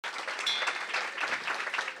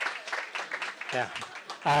Yeah.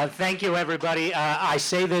 Thank you, everybody. I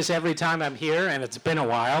say this every time I'm here, and it's been a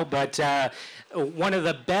while, but one of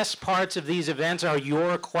the best parts of these events are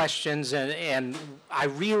your questions, and I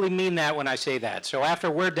really mean that when I say that. So after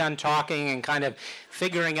we're done talking and kind of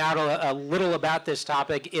figuring out a little about this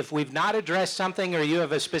topic, if we've not addressed something or you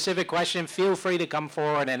have a specific question, feel free to come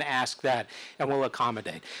forward and ask that, and we'll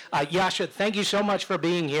accommodate. Yascha, thank you so much for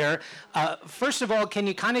being here. First of all, can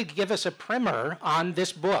you kind of give us a primer on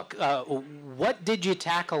this book? What did you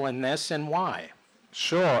tackle in this and why?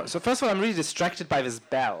 Sure. So first of all, I'm really distracted by this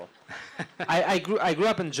bell. I grew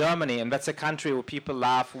up in Germany, and that's a country where people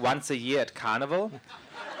laugh once a year at Carnival.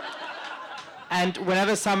 And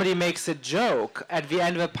whenever somebody makes a joke, at the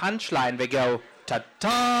end of a punchline, they go,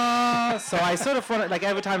 ta-ta! So I sort of want to, like,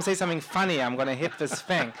 every time I say something funny, I'm going to hit this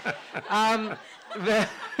thing.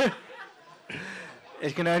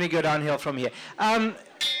 It can only go downhill from here.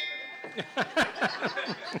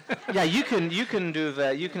 Yeah, you can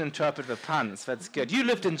interpret the puns. That's good. You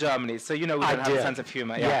lived in Germany, so you know we don't have a sense of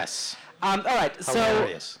humor. Yeah. Yes. All right.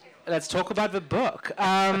 Hilarious. So let's talk about the book.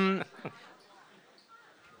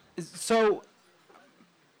 So,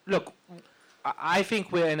 look, I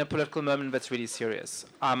think we're in a political moment that's really serious.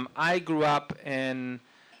 I grew up in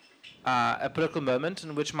a political moment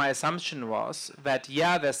in which my assumption was that,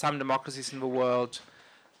 yeah, there's some democracies in the world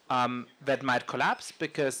that might collapse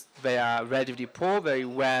because they are relatively poor, they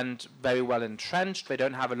weren't very well entrenched, they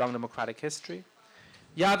don't have a long democratic history.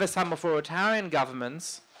 Yeah, there's some authoritarian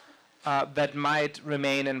governments that might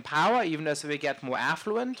remain in power even as they get more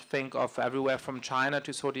affluent. Think of everywhere from China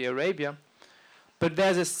to Saudi Arabia. But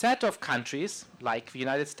there's a set of countries, like the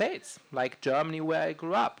United States, like Germany where I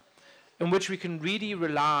grew up, in which we can really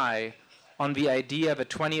rely on the idea that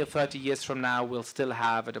 20 or 30 years from now we'll still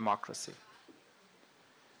have a democracy.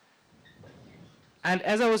 And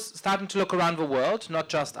as I was starting to look around the world, not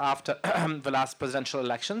just after the last presidential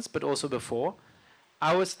elections, but also before,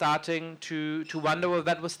 I was starting to wonder whether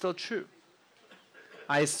that was still true.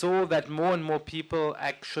 I saw that more and more people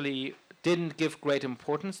actually didn't give great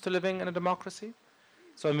importance to living in a democracy.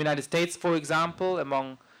 So in the United States, for example,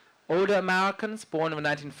 among older Americans born in the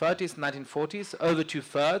 1930s and 1940s, over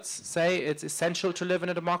 2/3 say it's essential to live in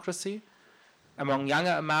a democracy. Among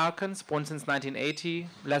younger Americans born since 1980,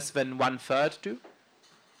 less than 1/3 do.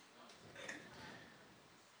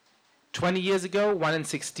 20 years ago, 1 in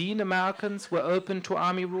 16 Americans were open to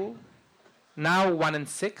army rule. Now 1 in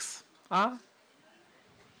 6 are.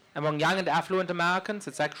 Among young and affluent Americans,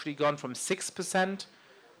 it's actually gone from 6%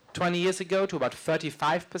 20 years ago to about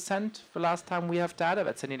 35% the last time we have data.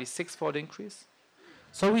 That's a nearly 6-fold increase.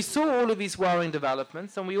 So we saw all of these worrying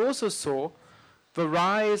developments, and we also saw the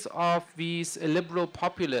rise of these illiberal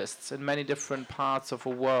populists in many different parts of the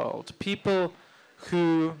world. People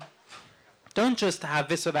who don't just have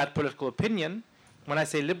this or that political opinion. When I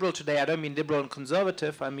say liberal today, I don't mean liberal and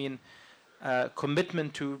conservative. I mean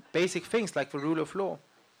commitment to basic things like the rule of law.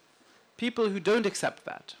 People who don't accept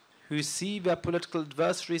that, who see their political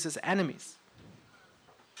adversaries as enemies,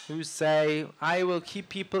 who say, I will keep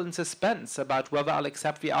people in suspense about whether I'll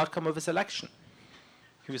accept the outcome of this election,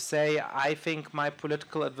 who say, I think my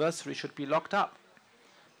political adversary should be locked up.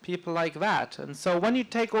 People like that. And so when you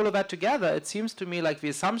take all of that together, it seems to me like the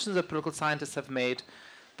assumptions that political scientists have made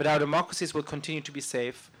that our democracies will continue to be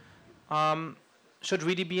safe should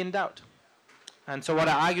really be in doubt. And so what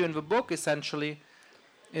I argue in the book essentially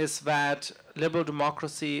is that liberal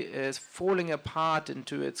democracy is falling apart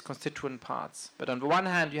into its constituent parts. But on the one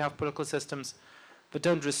hand, you have political systems that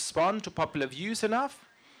don't respond to popular views enough,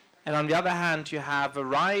 and on the other hand, you have a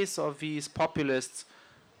rise of these populists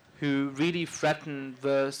who really threaten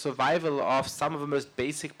the survival of some of the most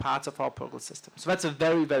basic parts of our political system. So that's a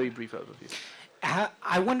very, very brief overview.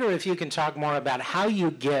 I wonder if you can talk more about how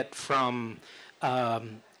you get from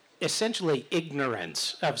essentially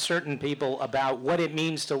ignorance of certain people about what it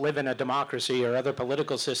means to live in a democracy or other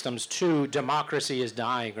political systems to democracy is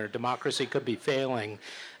dying or democracy could be failing,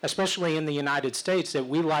 especially in the United States, that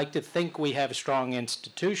we like to think we have strong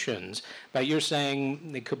institutions, but you're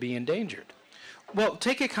saying they could be endangered. Well,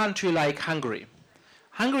 take a country like Hungary.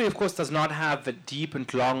 Hungary, of course, does not have the deep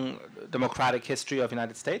and long democratic history of the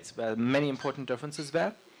United States. There are many important differences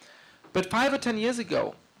there. But 5 or 10 years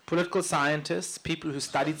ago, political scientists, people who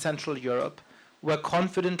studied Central Europe, were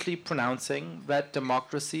confidently pronouncing that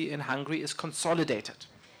democracy in Hungary is consolidated,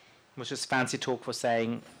 which is fancy talk for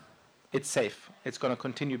saying it's safe, it's going to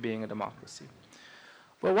continue being a democracy.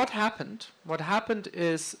 Well, what happened? What happened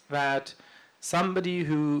is that somebody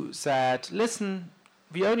who said, listen,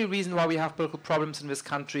 the only reason why we have political problems in this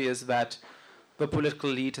country is that the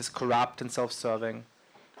political elite is corrupt and self-serving.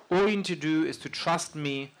 All you need to do is to trust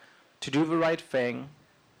me to do the right thing,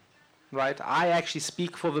 right? I actually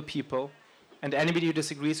speak for the people, and anybody who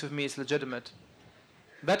disagrees with me is legitimate.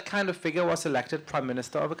 That kind of figure was elected prime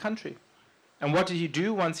minister of a country. And what did he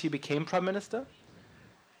do once he became prime minister?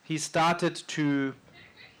 He started to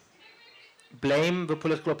blame the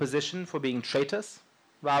political opposition for being traitors,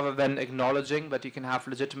 rather than acknowledging that you can have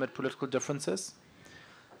legitimate political differences.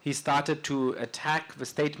 He started to attack the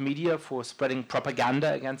state media for spreading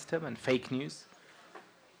propaganda against him and fake news.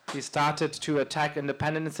 He started to attack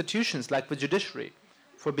independent institutions like the judiciary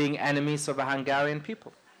for being enemies of the Hungarian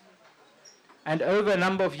people. And over a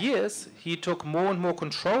number of years, he took more and more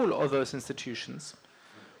control of those institutions,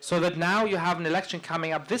 so that now you have an election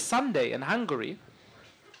coming up this Sunday in Hungary,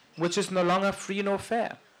 which is no longer free nor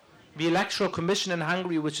fair. The Electoral Commission in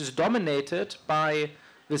Hungary, which is dominated by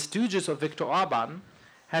the stooges of Viktor Orban,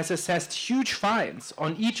 has assessed huge fines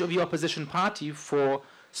on each of the opposition party for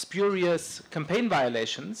spurious campaign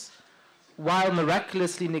violations, while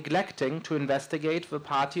miraculously neglecting to investigate the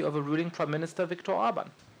party of a ruling Prime Minister Viktor Orban.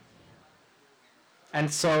 And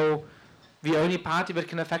so the only party that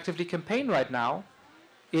can effectively campaign right now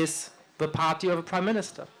is the party of a Prime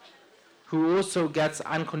Minister, who also gets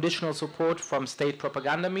unconditional support from state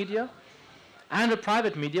propaganda media and the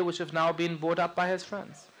private media, which have now been bought up by his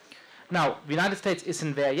friends. Now, the United States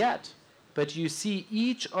isn't there yet, but you see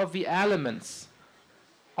each of the elements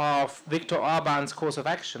of Viktor Orban's course of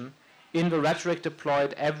action in the rhetoric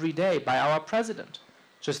deployed every day by our president.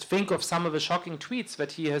 Just think of some of the shocking tweets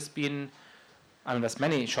that he has been, I mean, there's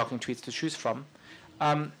many shocking tweets to choose from,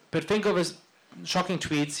 but think of his shocking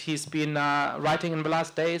tweets he's been writing in the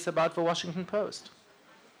last days about the Washington Post.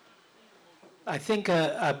 I think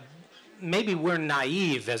maybe we're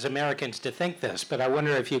naive as Americans to think this, but I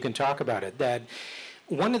wonder if you can talk about it. That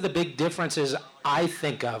one of the big differences I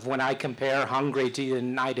think of when I compare Hungary to the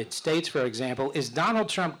United States, for example, is Donald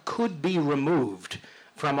Trump could be removed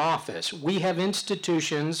from office. We have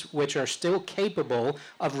institutions which are still capable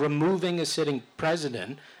of removing a sitting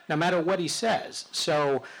president, no matter what he says.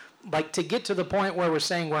 So, like, to get to the point where we're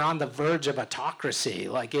saying we're on the verge of autocracy,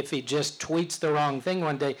 like if he just tweets the wrong thing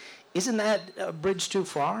one day, isn't that a bridge too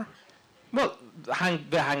far? Well, the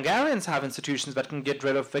Hungarians have institutions that can get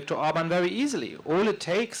rid of Viktor Orban very easily. All it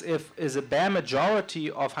takes is a bare majority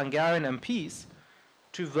of Hungarian MPs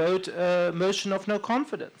to vote a motion of no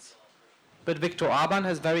confidence. But Viktor Orban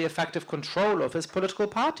has very effective control of his political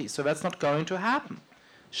party, so that's not going to happen.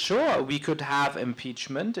 Sure, we could have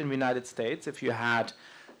impeachment in the United States if you had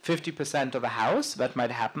 50% of the House, that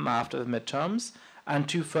might happen after the midterms, and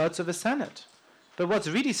 2/3 of the Senate. But what's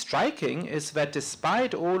really striking is that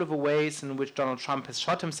despite all of the ways in which Donald Trump has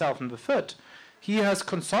shot himself in the foot, he has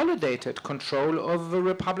consolidated control over the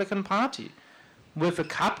Republican Party, with a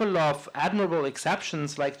couple of admirable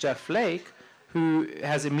exceptions like Jeff Flake, who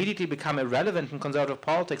has immediately become irrelevant in conservative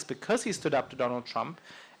politics because he stood up to Donald Trump.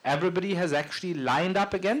 Everybody has actually lined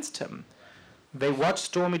up against him. They watch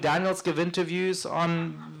Stormy Daniels give interviews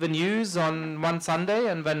on the news on one Sunday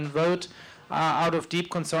and then vote out of deep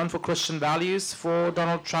concern for Christian values for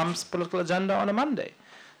Donald Trump's political agenda on a Monday.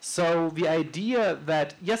 So the idea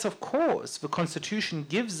that, yes, of course, the Constitution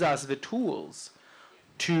gives us the tools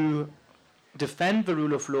to defend the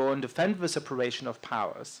rule of law and defend the separation of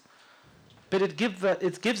powers, but it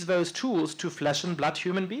gives those tools to flesh and blood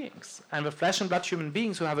human beings. And the flesh and blood human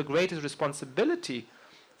beings who have a greatest responsibility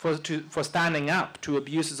for standing up to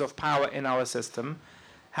abuses of power in our system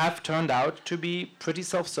have turned out to be pretty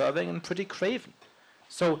self-serving and pretty craven.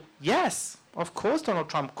 So yes, of course Donald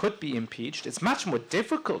Trump could be impeached. It's much more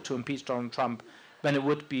difficult to impeach Donald Trump than it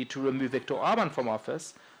would be to remove Viktor Orban from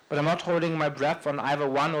office, but I'm not holding my breath on either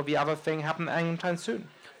one or the other thing happening anytime soon.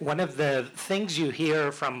 One of the things you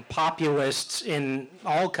hear from populists in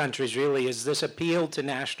all countries really is this appeal to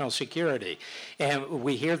national security. And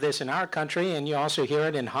we hear this in our country, and you also hear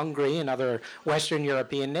it in Hungary and other Western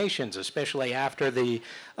European nations, especially after the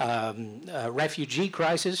refugee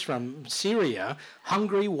crisis from Syria.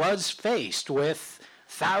 Hungary was faced with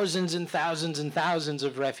thousands and thousands and thousands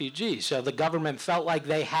of refugees. So the government felt like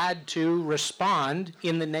they had to respond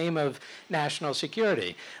in the name of national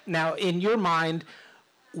security. Now, in your mind,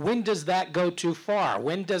 when does that go too far?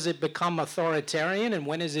 When does it become authoritarian, and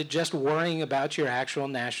when is it just worrying about your actual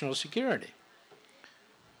national security?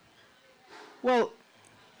 Well,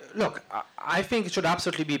 look, I think it should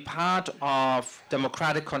absolutely be part of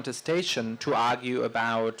democratic contestation to argue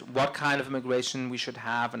about what kind of immigration we should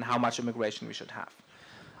have and how much immigration we should have.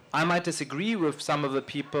 I might disagree with some of the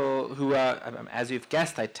people who are, as you've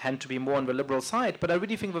guessed, I tend to be more on the liberal side, but I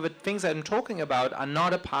really think that the things I'm talking about are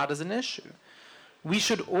not a partisan issue. we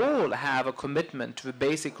should all have a commitment to the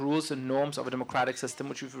basic rules and norms of a democratic system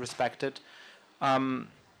which we've respected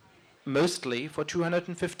mostly for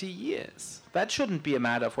 250 years. That shouldn't be a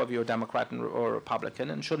matter of whether you're a Democrat or a Republican,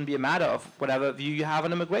 and shouldn't be a matter of whatever view you have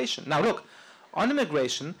on immigration. Now look, on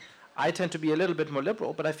immigration, I tend to be a little bit more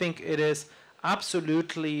liberal, but I think it is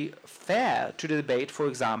absolutely fair to debate, for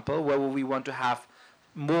example, whether we want to have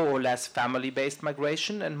more or less family-based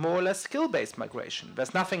migration and more or less skill-based migration.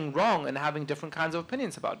 There's nothing wrong in having different kinds of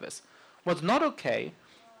opinions about this. What's not okay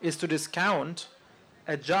is to discount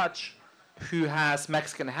a judge who has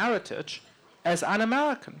Mexican heritage as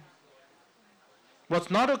un-American. What's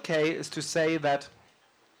not okay is to say that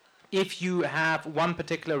if you have one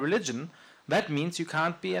particular religion, that means you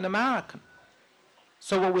can't be an American.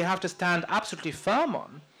 So what we have to stand absolutely firm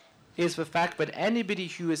on is the fact that anybody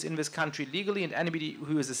who is in this country legally and anybody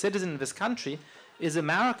who is a citizen in this country is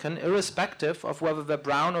American, irrespective of whether they're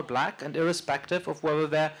brown or black, and irrespective of whether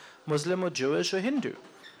they're Muslim or Jewish or Hindu.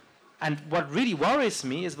 And what really worries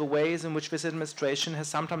me is the ways in which this administration has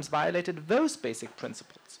sometimes violated those basic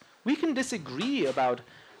principles. We can disagree about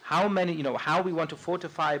how many, how we want to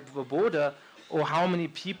fortify the border, or how many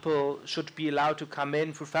people should be allowed to come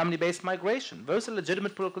in for family-based migration. Those are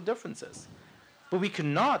legitimate political differences. But we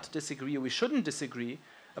cannot disagree, or we shouldn't disagree,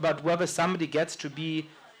 about whether somebody gets to be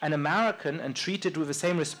an American and treated with the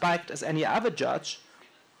same respect as any other judge,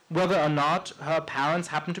 whether or not her parents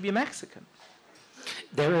happen to be Mexican.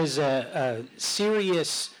 There is a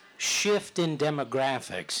serious shift in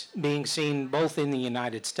demographics being seen both in the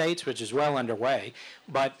United States, which is well underway,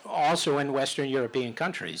 but also in Western European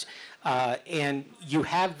countries. And you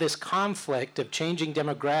have this conflict of changing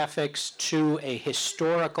demographics to a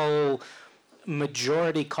historical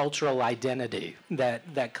majority cultural identity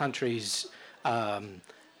that countries,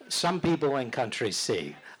 some people in countries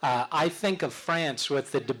see. I think of France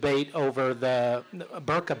with the debate over the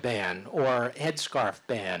burqa ban or headscarf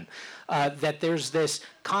ban, that there's this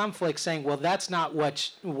conflict saying, well, that's not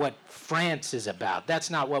what France is about. That's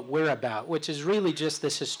not what we're about, which is really just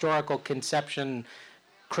this historical conception,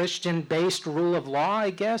 Christian-based rule of law, I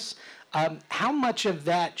guess. How much of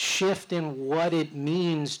that shift in what it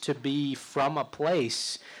means to be from a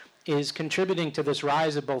place is contributing to this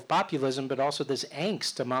rise of both populism but also this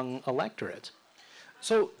angst among electorates?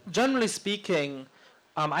 So generally speaking,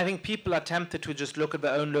 I think people are tempted to just look at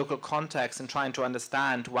their own local context and trying to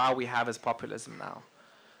understand why we have this populism now.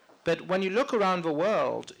 But when you look around the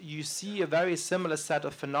world, you see a very similar set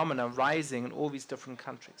of phenomena rising in all these different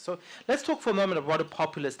countries. So let's talk for a moment of what a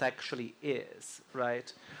populist actually is,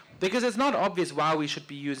 right? Because it's not obvious why we should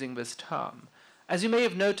be using this term. As you may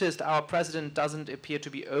have noticed, our president doesn't appear to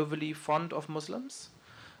be overly fond of Muslims.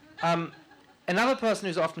 Another person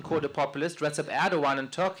who's often called a populist, Recep Erdogan in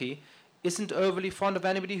Turkey, isn't overly fond of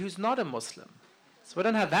anybody who's not a Muslim. So we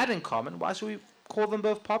don't have that in common. Why should we call them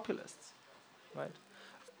both populists, right?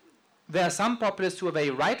 There are some populists who are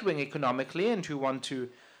very right-wing economically and who want to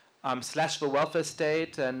slash the welfare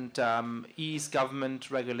state and ease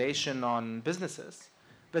government regulation on businesses.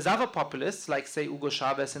 There's other populists, like, say, Hugo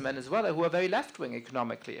Chavez in Venezuela, who are very left-wing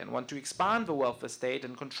economically and want to expand the welfare state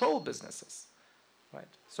and control businesses. Right.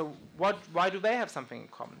 So why do they have something in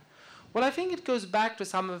common? Well, I think it goes back to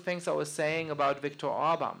some of the things I was saying about Viktor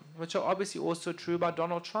Orban, which are obviously also true about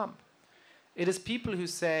Donald Trump. It is people who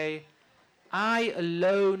say, I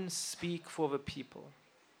alone speak for the people.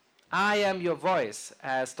 I am your voice,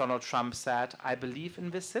 as Donald Trump said, I believe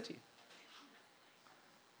in this city.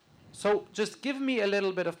 So just give me a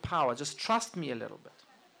little bit of power. Just trust me a little bit.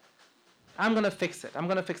 I'm going to fix it. I'm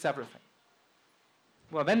going to fix everything.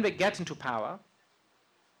 Well, then they get into power,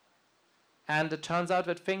 and it turns out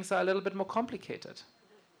that things are a little bit more complicated.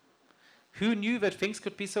 Who knew that things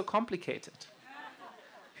could be so complicated?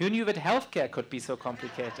 Who knew that healthcare could be so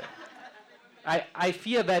complicated? I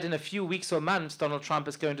fear that in a few weeks or months, Donald Trump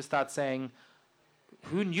is going to start saying,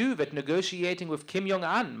 who knew that negotiating with Kim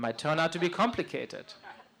Jong-un might turn out to be complicated?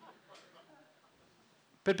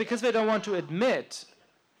 But because they don't want to admit,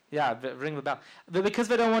 ring the bell. But because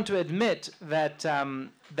they don't want to admit that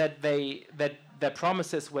their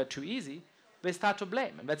promises were too easy, they start to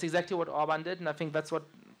blame. And that's exactly what Orban did, and I think that's what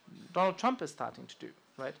Donald Trump is starting to do,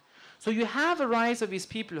 right? So you have a rise of these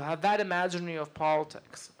people who have that imaginary of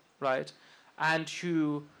politics, right? And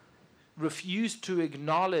who refuse to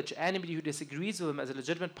acknowledge anybody who disagrees with them as a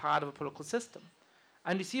legitimate part of a political system.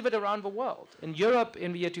 And you see that around the world. In Europe,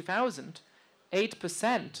 in the year 2000,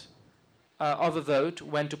 8% of the vote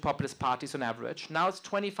went to populist parties on average. Now it's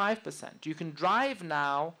 25%. You can drive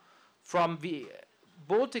now from the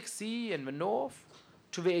Baltic Sea in the north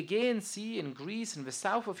to the Aegean Sea in Greece in the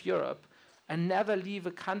south of Europe, and never leave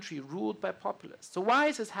a country ruled by populists. So why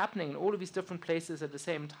is this happening in all of these different places at the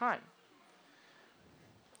same time?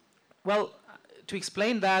 Well, to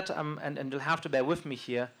explain that, and you'll have to bear with me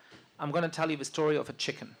here, I'm going to tell you the story of a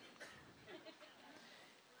chicken.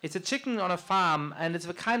 It's a chicken on a farm, and it's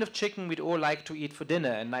the kind of chicken we'd all like to eat for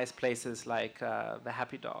dinner in nice places like the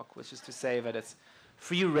Happy Dog, which is to say that it's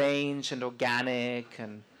free range and organic,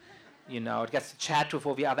 and it gets to chat with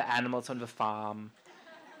all the other animals on the farm.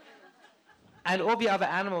 And all the other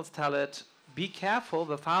animals tell it, be careful,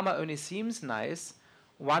 the farmer only seems nice.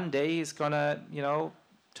 One day he's going to,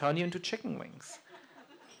 turn you into chicken wings.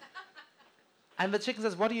 And the chicken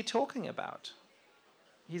says, what are you talking about?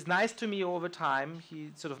 He's nice to me all the time.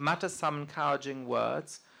 He sort of mutters some encouraging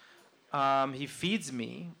words. He feeds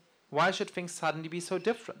me. Why should things suddenly be so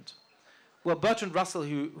different? Well, Bertrand Russell,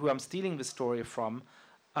 who I'm stealing the story from,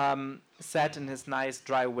 said in his nice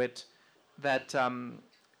dry wit that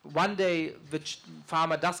one day the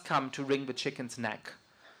farmer does come to wring the chicken's neck,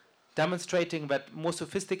 demonstrating that more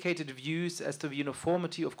sophisticated views as to the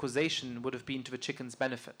uniformity of causation would have been to the chicken's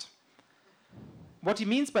benefit. What he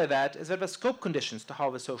means by that is that there are scope conditions to how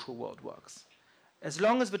the social world works. As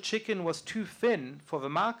long as the chicken was too thin for the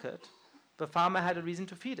market, the farmer had a reason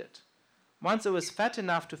to feed it. Once it was fat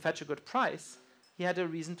enough to fetch a good price, he had a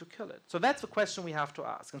reason to kill it. So that's the question we have to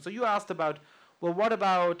ask. And so you asked about, well, what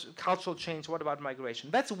about cultural change? What about migration?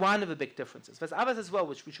 That's one of the big differences. There's others as well,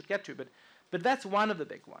 which we should get to, but that's one of the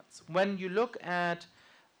big ones. When you look at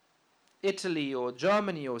Italy or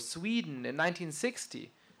Germany or Sweden in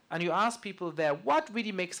 1960, and you ask people there, what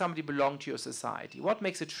really makes somebody belong to your society? What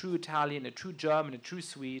makes a true Italian, a true German, a true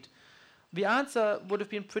Swede? The answer would have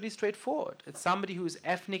been pretty straightforward. It's somebody who is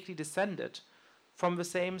ethnically descended from the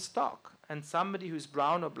same stock, and somebody who's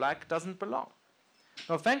brown or black doesn't belong.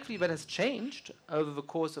 Now, thankfully, that has changed over the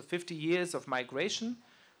course of 50 years of migration.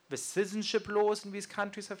 The citizenship laws in these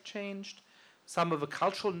countries have changed. Some of the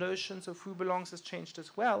cultural notions of who belongs has changed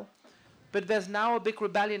as well. But there's now a big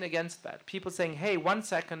rebellion against that. People saying, hey, 1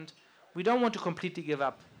 second, we don't want to completely give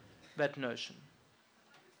up that notion.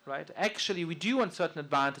 Right? Actually, we do want certain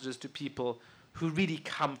advantages to people who really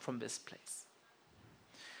come from this place.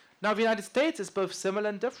 Now, the United States is both similar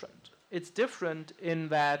and different. It's different in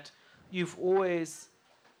that you've always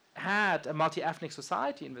had a multi-ethnic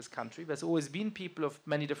society in this country. There's always been people of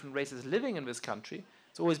many different races living in this country.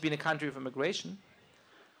 It's always been a country of immigration.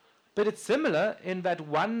 But it's similar in that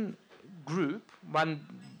one group, one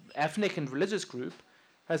ethnic and religious group,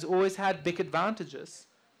 has always had big advantages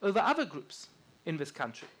over other groups in this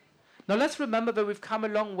country. Now let's remember that we've come a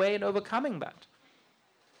long way in overcoming that.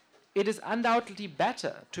 It is undoubtedly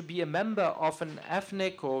better to be a member of an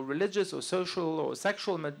ethnic or religious or social or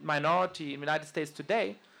sexual minority in the United States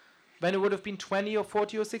today than it would have been 20 or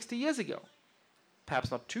 40 or 60 years ago. Perhaps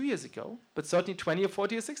not 2 years ago, but certainly 20 or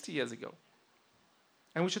 40 or 60 years ago.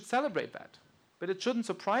 And we should celebrate that. But it shouldn't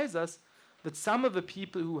surprise us that some of the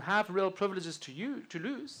people who have real privileges to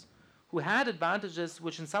lose, who had advantages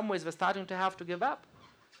which in some ways we're starting to have to give up,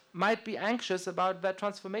 might be anxious about that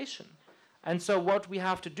transformation. And so what we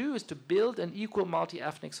have to do is to build an equal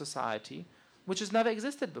multi-ethnic society which has never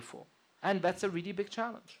existed before. And that's a really big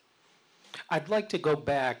challenge. I'd like to go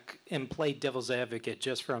back and play devil's advocate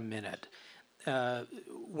just for a minute.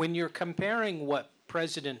 When you're comparing what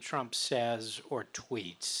President Trump says or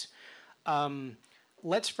tweets,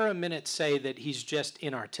 let's for a minute say that he's just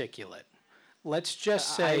inarticulate. Let's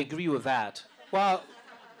just say... I agree with that. Well,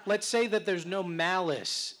 let's say that there's no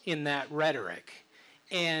malice in that rhetoric.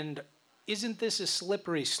 And isn't this a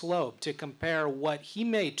slippery slope to compare what he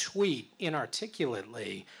may tweet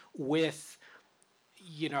inarticulately with,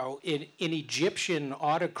 an Egyptian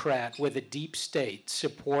autocrat with a deep state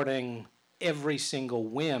supporting every single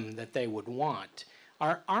whim that they would want?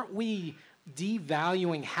 Aren't we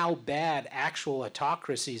devaluing how bad actual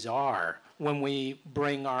autocracies are when we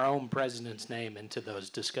bring our own president's name into those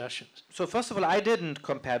discussions? So first of all, I didn't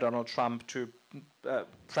compare Donald Trump to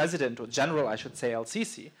President, or General, I should say,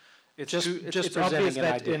 El-Sisi. It's obvious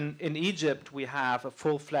that in Egypt we have a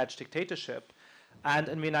full-fledged dictatorship, and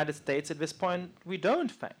in the United States at this point we don't,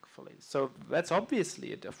 thankfully. So that's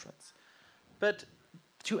obviously a difference. But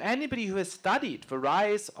to anybody who has studied the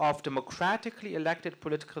rise of democratically elected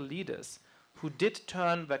political leaders who did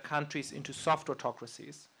turn their countries into soft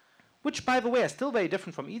autocracies, which, by the way, are still very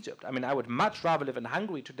different from Egypt. I mean, I would much rather live in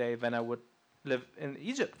Hungary today than I would live in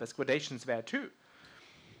Egypt. There's gradations there too.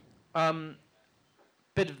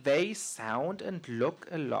 But they sound and look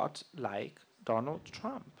a lot like Donald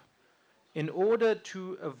Trump. In order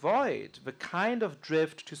to avoid the kind of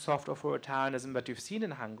drift to soft authoritarianism that you've seen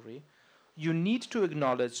in Hungary, you need to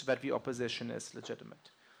acknowledge that the opposition is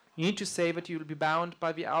legitimate. You need to say that you will be bound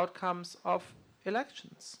by the outcomes of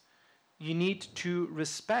elections. You need to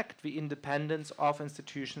respect the independence of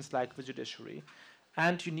institutions like the judiciary,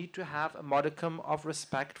 and you need to have a modicum of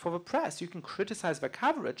respect for the press. You can criticize their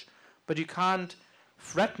coverage, but you can't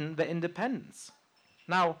threaten their independence.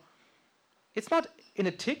 Now, it's not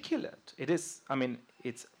inarticulate. It is, I mean,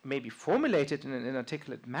 it's maybe formulated in an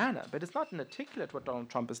inarticulate manner, but it's not inarticulate what Donald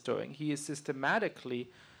Trump is doing. He is systematically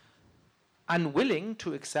unwilling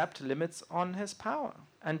to accept limits on his power.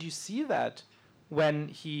 And you see that when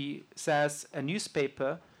he says a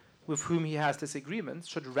newspaper with whom he has disagreements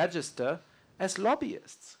should register as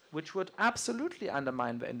lobbyists, which would absolutely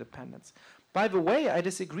undermine their independence. By the way, I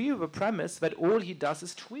disagree with the premise that all he does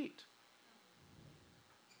is tweet.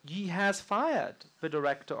 He has fired the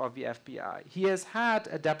director of the FBI. He has had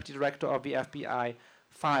a deputy director of the FBI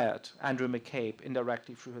fired, Andrew McCabe,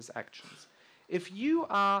 indirectly through his actions. If you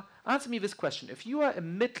are, answer me this question, if you are a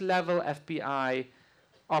mid-level FBI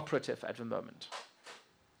operative at the moment,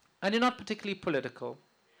 and you're not particularly political,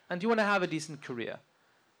 and you want to have a decent career,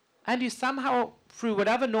 and you somehow, through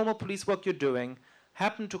whatever normal police work you're doing,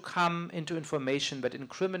 happen to come into information that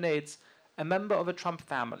incriminates a member of a Trump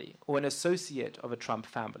family or an associate of a Trump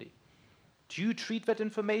family, do you treat that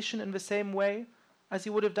information in the same way as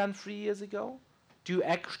you would have done 3 years ago? Do you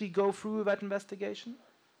actually go through that investigation?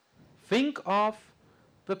 Think of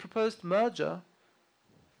the proposed merger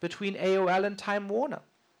between AOL and Time Warner,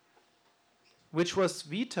 which was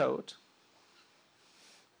vetoed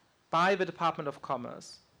by the Department of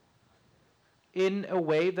Commerce in a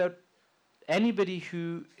way that anybody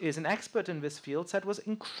who is an expert in this field said was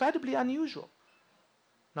incredibly unusual.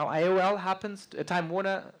 Now, Time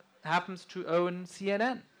Warner happens to own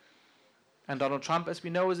CNN. And Donald Trump, as we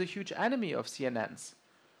know, is a huge enemy of CNN's.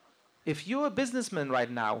 If you're a businessman right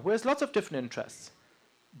now who has lots of different interests,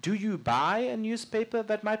 do you buy a newspaper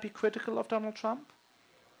that might be critical of Donald Trump?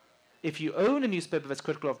 If you own a newspaper that's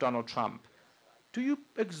critical of Donald Trump, do you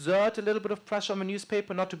exert a little bit of pressure on the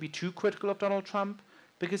newspaper not to be too critical of Donald Trump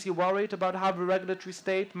because you're worried about how the regulatory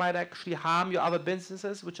state might actually harm your other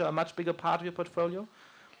businesses, which are a much bigger part of your portfolio?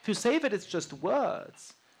 To say that it's just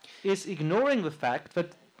words is ignoring the fact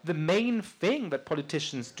that the main thing that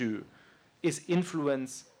politicians do is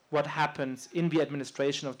influence what happens in the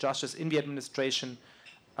administration of justice, in the administration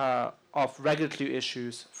of regulatory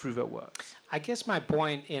issues through their work. I guess my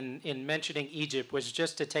point in mentioning Egypt was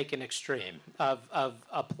just to take an extreme of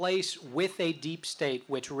a place with a deep state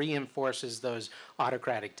which reinforces those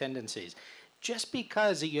autocratic tendencies. Just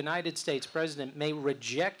because a United States president may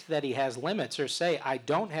reject that he has limits or say, I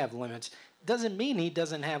don't have limits, doesn't mean he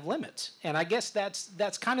doesn't have limits. And I guess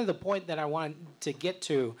that's kind of the point that I want to get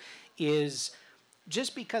to is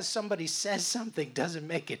just because somebody says something doesn't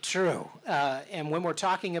make it true. And when we're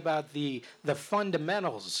talking about the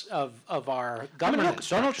fundamentals of our government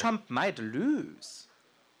structure, Donald Trump might lose.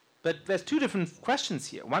 But there's two different questions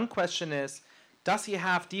here. One question is, does he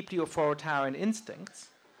have deeply authoritarian instincts?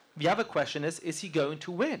 The other question is he going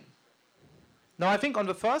to win? Now, I think on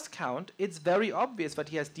the first count, it's very obvious that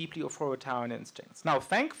he has deeply authoritarian instincts. Now,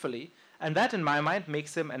 thankfully, and that in my mind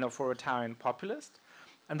makes him an authoritarian populist,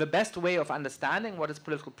 and the best way of understanding what his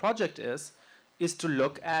political project is to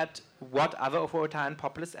look at what other authoritarian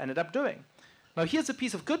populists ended up doing. Now, here's a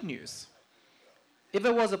piece of good news. If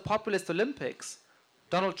there was a populist Olympics,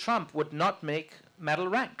 Donald Trump would not make medal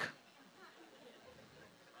rank.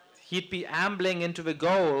 He'd be ambling into the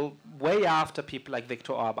goal way after people like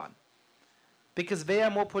Viktor Orban, because they are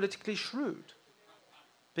more politically shrewd,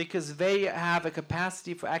 because they have a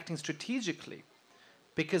capacity for acting strategically,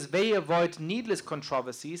 because they avoid needless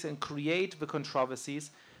controversies and create the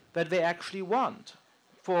controversies that they actually want.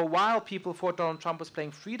 For a while, people thought Donald Trump was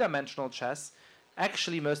playing three-dimensional chess.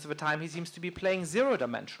 Actually, most of the time, he seems to be playing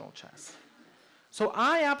zero-dimensional chess. So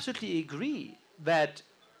I absolutely agree that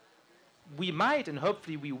we might, and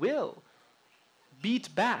hopefully we will,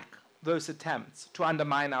 beat back those attempts to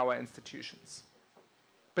undermine our institutions.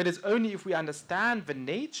 But it's only if we understand the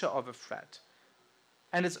nature of a threat,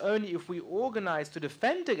 and it's only if we organize to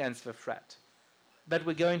defend against the threat, that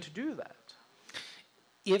we're going to do that.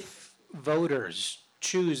 If voters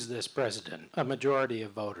choose this president, a majority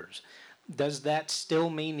of voters, does that still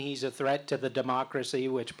mean he's a threat to the democracy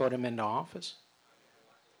which put him into office?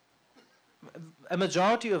 A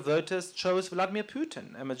majority of voters chose Vladimir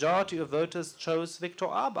Putin. A majority of voters chose Viktor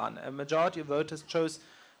Orban. A majority of voters chose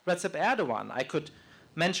Recep Erdogan. I could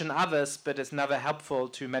mention others, but it's never helpful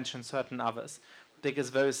to mention certain others,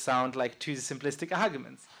 because those sound like too simplistic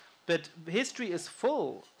arguments. But history is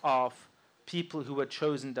full of people who were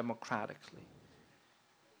chosen democratically.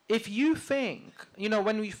 if you think,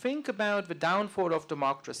 when we think about the downfall of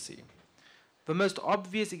democracy, the most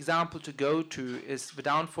obvious example to go to is the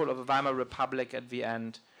downfall of the Weimar Republic at the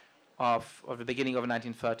end of the beginning of the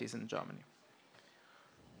 1930s in Germany.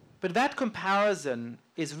 But that comparison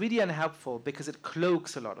is really unhelpful because it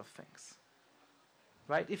cloaks a lot of things.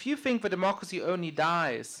 Right? If you think that democracy only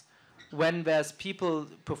dies when there's people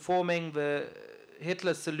performing the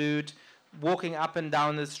Hitler salute, walking up and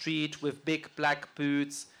down the street with big black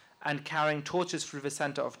boots and carrying torches through the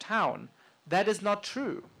center of town, that is not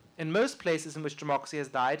true. In most places in which democracy has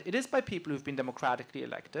died, it is by people who've been democratically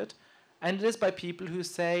elected, and it is by people who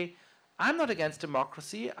say, I'm not against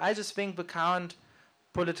democracy, I just think the current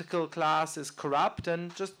political class is corrupt,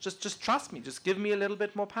 and just trust me, just give me a little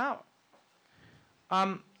bit more power.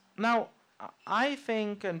 Now, I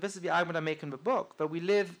think, and this is the argument I make in the book, that we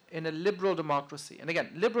live in a liberal democracy. And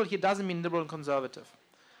again, liberal here doesn't mean liberal and conservative.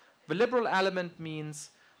 The liberal element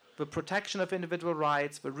means the protection of individual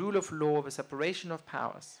rights, the rule of law, the separation of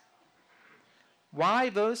powers. Why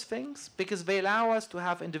those things? Because they allow us to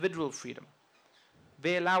have individual freedom.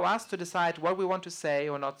 They allow us to decide what we want to say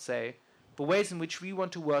or not say, the ways in which we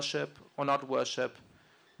want to worship or not worship,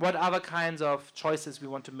 what other kinds of choices we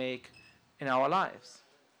want to make in our lives.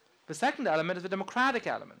 The second element is the democratic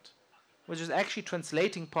element, which is actually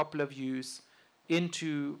translating popular views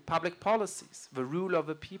into public policies, the rule of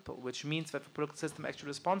the people, which means that the political system actually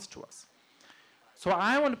responds to us. So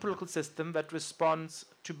I want a political system that responds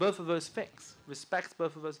to both of those things, respects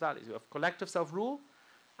both of those values. We have collective self-rule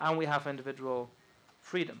and we have individual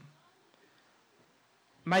freedom.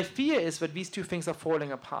 My fear is that these two things are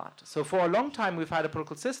falling apart. So for a long time we've had a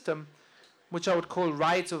political system which I would call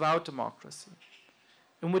rights without democracy,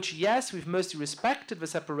 in which, yes, we've mostly respected the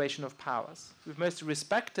separation of powers, we've mostly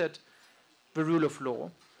respected the rule of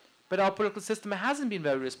law, but our political system hasn't been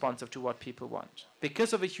very responsive to what people want,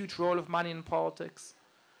 because of a huge role of money in politics,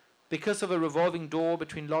 because of a revolving door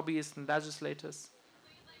between lobbyists and legislators,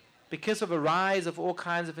 because of a rise of all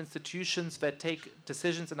kinds of institutions that take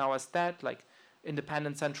decisions in our stead, like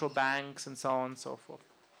independent central banks and so on and so forth.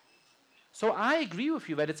 So I agree with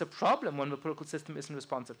you that it's a problem when the political system isn't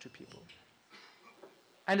responsive to people.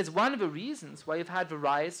 And it's one of the reasons why you've had the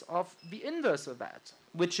rise of the inverse of that,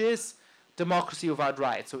 which is democracy without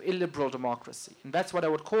rights, or illiberal democracy. And that's what I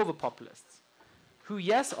would call the populists, who,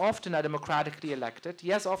 yes, often are democratically elected,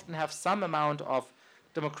 yes, often have some amount of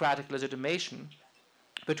democratic legitimation,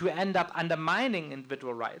 but who end up undermining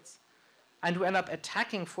individual rights and who end up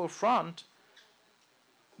attacking full front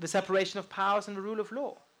the separation of powers and the rule of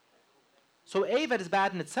law. So A, that is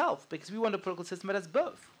bad in itself, because we want a political system that has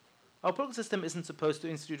both. Our political system isn't supposed to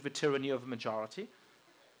institute the tyranny of a majority.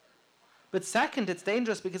 But second, it's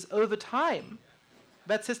dangerous because over time,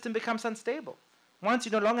 that system becomes unstable. Once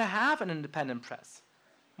you no longer have an independent press,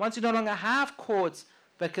 once you no longer have courts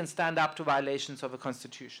that can stand up to violations of the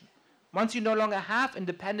Constitution, once you no longer have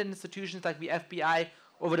independent institutions like the FBI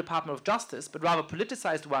or the Department of Justice, but rather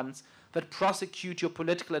politicized ones that prosecute your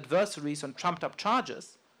political adversaries on trumped-up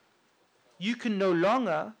charges, you can no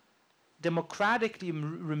longer democratically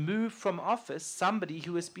remove from office somebody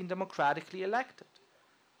who has been democratically elected.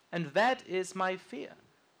 And that is my fear.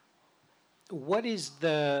 What is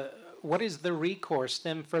the recourse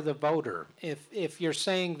then for the voter? If you're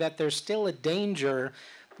saying that there's still a danger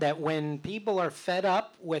that when people are fed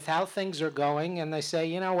up with how things are going and they say,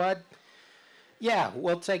 you know what, yeah,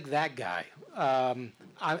 we'll take that guy.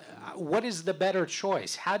 What is the better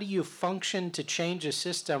choice? How do you function to change a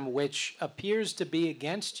system which appears to be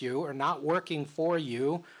against you or not working for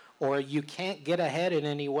you, or you can't get ahead in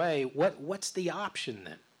any way? What's the option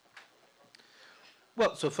then?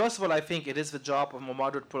 Well, so first of all, I think it is the job of more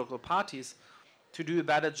moderate political parties to do a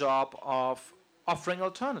better job of offering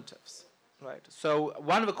alternatives, right? So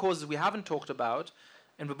one of the causes we haven't talked about,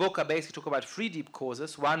 in the book I basically talk about three deep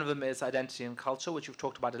causes. One of them is identity and culture, which we've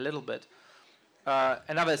talked about a little bit.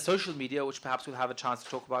 Another is social media, which perhaps we'll have a chance to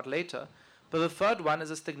talk about later. But the third one is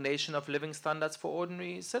a stagnation of living standards for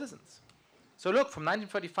ordinary citizens. So look, from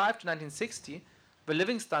 1935 to 1960, the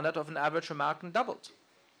living standard of an average American doubled.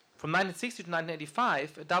 From 1960 to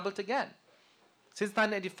 1985, it doubled again. Since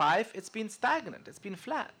 1985, it's been stagnant, it's been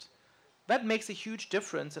flat. That makes a huge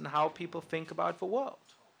difference in how people think about the world.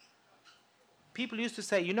 People used to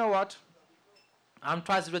say, you know what, I'm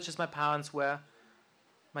twice as rich as my parents were.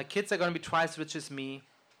 My kids are going to be twice as rich as me.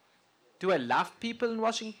 Do I love people in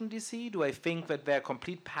Washington, D.C.? Do I think that they're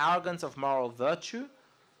complete paragons of moral virtue?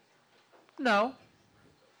 No.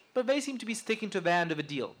 But they seem to be sticking to their end of a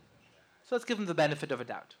deal. So let's give them the benefit of a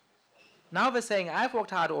doubt. Now they're saying, I've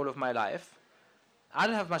worked hard all of my life. I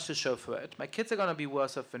don't have much to show for it. My kids are going to be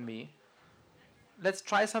worse off than me. let's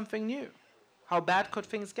try something new. How bad could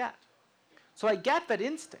things get? So I get that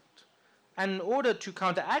instinct. And in order to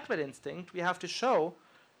counteract that instinct, we have to show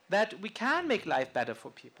that we can make life better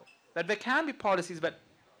for people, that there can be policies that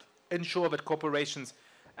ensure that corporations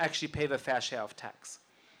actually pay their fair share of tax,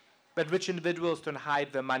 that rich individuals don't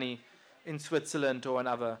hide their money in Switzerland or in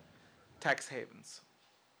other tax havens,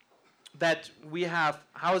 that we have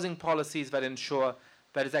housing policies that ensure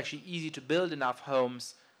that it's actually easy to build enough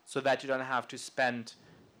homes so that you don't have to spend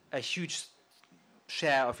a huge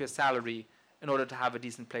share of your salary in order to have a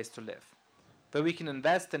decent place to live. But we can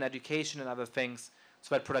invest in education and other things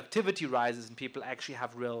so that productivity rises and people actually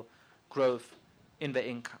have real growth in their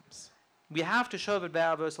incomes. We have to show that there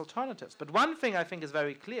are those alternatives. But one thing I think is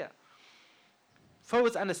very clear. Though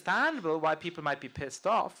it's understandable why people might be pissed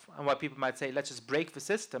off and why people might say, let's just break the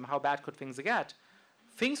system, how bad could things get?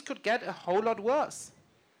 Things could get a whole lot worse.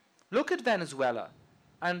 Look at Venezuela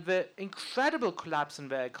and the incredible collapse in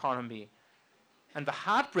their economy and the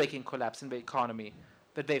heartbreaking collapse in the economy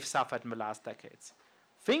that they've suffered in the last decades.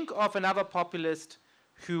 Think of another populist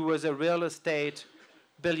who was a real estate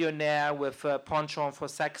billionaire with a penchant for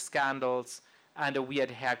sex scandals and a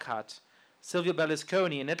weird haircut. Silvio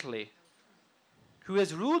Berlusconi in Italy, who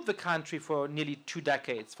has ruled the country for nearly 2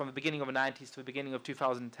 decades, from the beginning of the 90s to the beginning of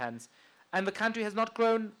 2010s, and the country has not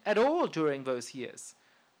grown at all during those years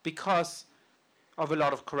because of a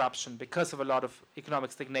lot of corruption, because of a lot of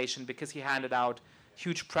economic stagnation, because he handed out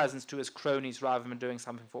huge presents to his cronies rather than doing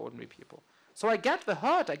something for ordinary people. So I get the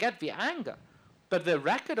hurt, I get the anger, but the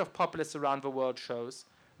record of populists around the world shows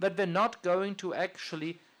that they're not going to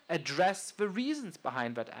actually address the reasons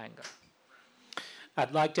behind that anger.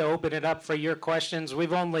 I'd like to open it up for your questions.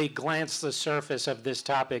 We've only glanced the surface of this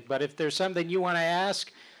topic, but if there's something you want to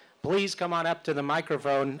ask, please come on up to the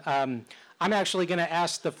microphone. I'm actually going to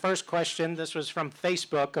ask the first question. This was from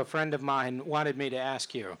Facebook. A friend of mine wanted me to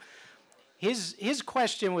ask you. His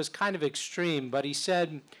question was kind of extreme, but he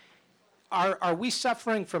said, are we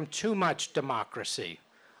suffering from too much democracy?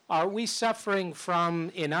 Are we suffering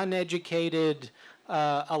from an uneducated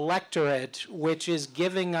electorate which is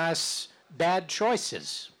giving us bad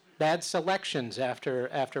choices, bad selections after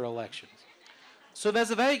elections? So there's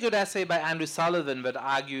a very good essay by Andrew Sullivan that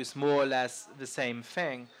argues more or less the same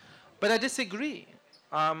thing. But I disagree.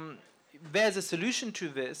 There's a solution to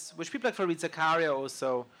this, which people like Fareed Zakaria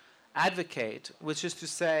also advocate, which is to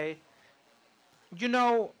say, you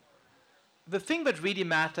know, the thing that really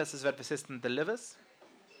matters is that the system delivers.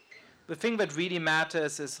 The thing that really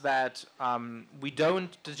matters is that we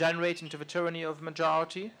don't degenerate into the tyranny of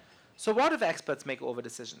majority. So what if experts make all the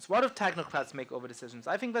decisions? What if technocrats make all the decisions?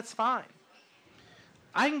 I think that's fine.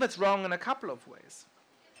 I think that's wrong in a couple of ways.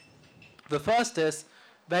 The first is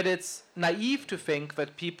that it's naive to think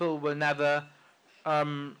that people will never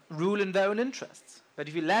rule in their own interests. That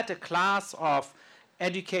if you let a class of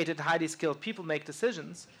educated, highly skilled people make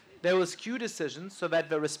decisions, they will skew decisions so that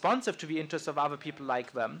they're responsive to the interests of other people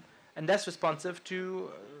like them and less responsive to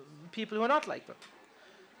people who are not like them.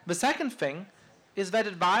 The second thing is that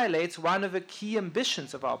it violates one of the key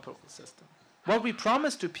ambitions of our political system. What we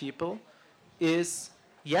promise to people is,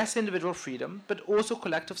 yes, individual freedom, but also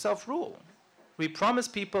collective self-rule. We promise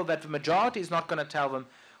people that the majority is not going to tell them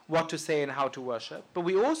what to say and how to worship, but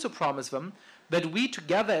we also promise them that we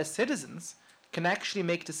together as citizens can actually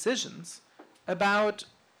make decisions about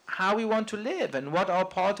how we want to live and what our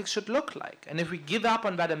politics should look like. And if we give up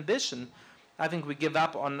on that ambition, I think we give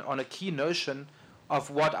up on a key notion of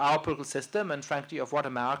what our political system and, frankly, of what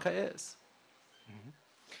America is. Mm-hmm.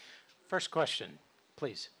 First question,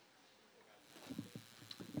 please.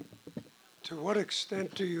 To what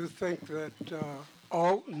extent do you think that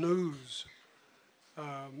alt news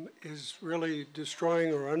is really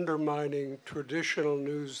destroying or undermining traditional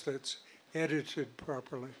news that's edited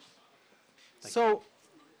properly? So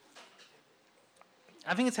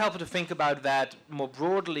I think it's helpful to think about that more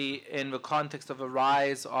broadly in the context of the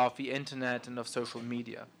rise of the internet and of social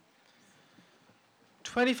media.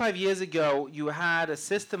 25 years ago, you had a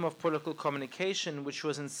system of political communication which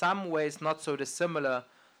was in some ways not so dissimilar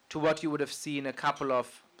to what you would have seen a couple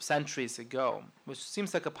of centuries ago, which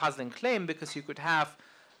seems like a puzzling claim because you could have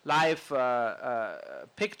live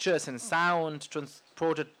pictures and sound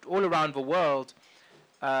transported all around the world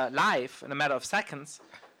live in a matter of seconds.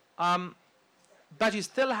 But you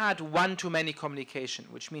still had one-to-many communication,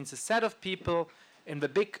 which means a set of people in the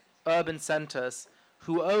big urban centers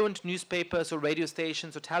who owned newspapers or radio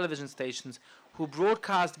stations or television stations who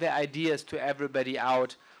broadcast their ideas to everybody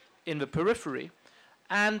out in the periphery.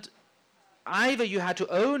 And either you had to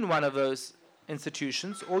own one of those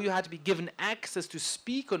institutions or you had to be given access to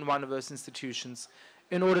speak on one of those institutions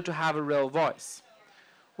in order to have a real voice.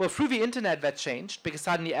 Well, through the internet that changed, because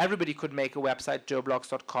suddenly everybody could make a website,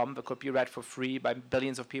 joeblogs.com, that could be read for free by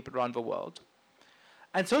billions of people around the world.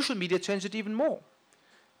 And social media changed it even more,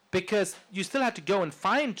 because you still had to go and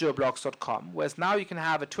find joeblogs.com, whereas now you can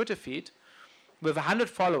have a Twitter feed with 100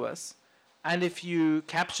 followers, and if you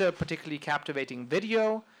capture a particularly captivating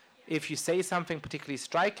video, if you say something particularly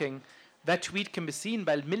striking, that tweet can be seen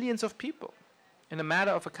by millions of people in a matter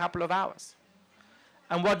of a couple of hours.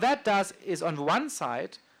 And what that does is, on the one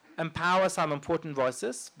side, empower some important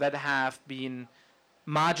voices that have been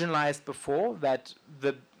marginalized before, that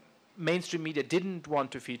the mainstream media didn't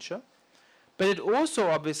want to feature. But it also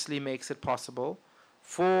obviously makes it possible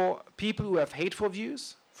for people who have hateful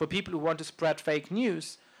views, for people who want to spread fake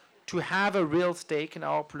news, to have a real stake in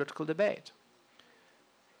our political debate.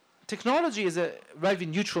 Technology is a very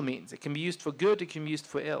neutral means. It can be used for good, it can be used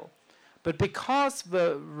for ill. But because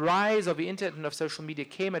the rise of the internet and of social media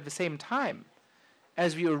came at the same time,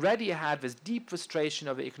 as we already had this deep frustration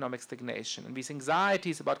of the economic stagnation and these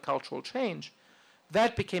anxieties about cultural change,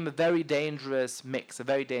 that became a very dangerous mix, a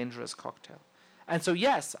very dangerous cocktail. And so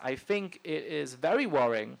yes, I think it is very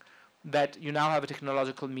worrying that you now have a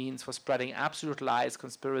technological means for spreading absolute lies,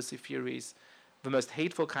 conspiracy theories, the most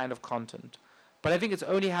hateful kind of content. But I think it's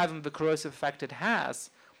only having the corrosive effect it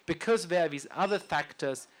has because there are these other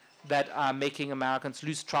factors that are making Americans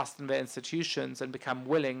lose trust in their institutions and become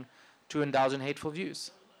willing to indulge in hateful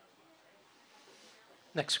views.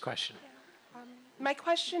 Next question. My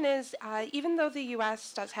question is, even though the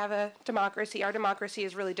U.S. does have a democracy, our democracy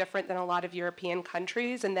is really different than a lot of European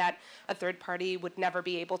countries, and that a third party would never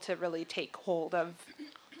be able to really take hold of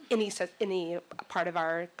any part of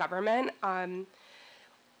our government.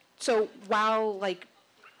 So while, like,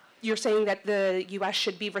 you're saying that the U.S.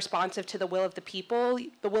 should be responsive to the will of the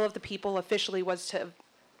people officially was to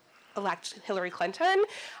elect Hillary Clinton.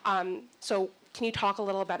 So can you talk a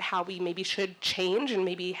little about how we maybe should change and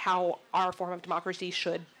maybe how our form of democracy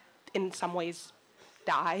should, in some ways,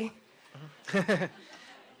 die?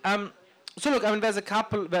 So look, I mean,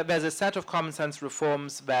 there's a set of common sense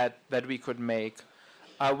reforms that we could make.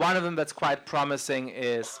 One of them that's quite promising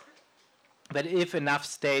is that if enough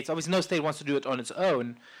states, obviously no state wants to do it on its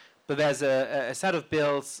own, but there's a set of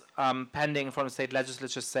bills pending from the state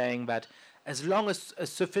legislatures saying that as long as a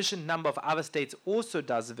sufficient number of other states also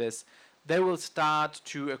does this, they will start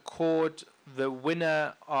to accord the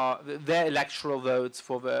winner their electoral votes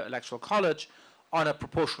for the electoral college on a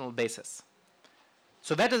proportional basis.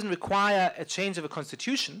 So that doesn't require a change of the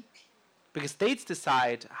constitution, because states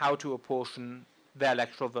decide how to apportion their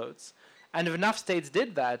electoral votes. And if enough states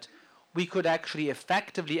did that, we could actually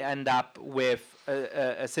effectively end up with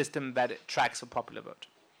a system that tracks a popular vote.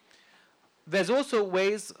 There's also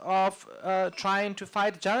ways of trying to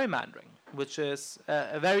fight gerrymandering, which is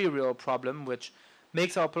a very real problem, which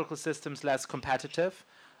makes our political systems less competitive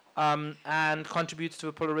and contributes to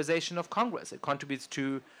the polarization of Congress. It contributes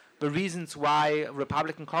to the reasons why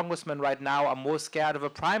Republican congressmen right now are more scared of the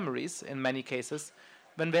primaries in many cases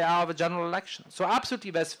than they are of a general election. So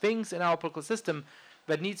absolutely there's things in our political system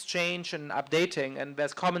that needs change and updating, and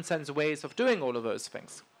there's common sense ways of doing all of those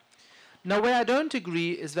things. Now, where I don't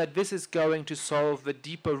agree is that this is going to solve the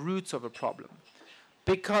deeper roots of a problem.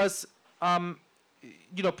 Because,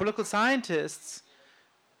 political scientists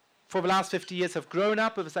for the last 50 years have grown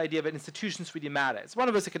up with this idea that institutions really matter. It's one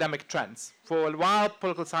of those academic trends. For a while,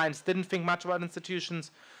 political science didn't think much about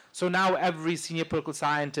institutions, so now every senior political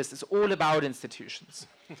scientist is all about institutions.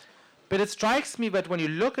 But it strikes me that when you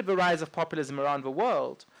look at the rise of populism around the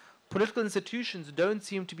world, political institutions don't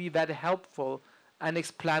seem to be that helpful and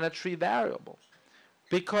explanatory variable.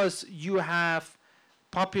 Because you have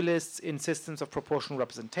populists in systems of proportional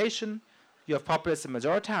representation, you have populists in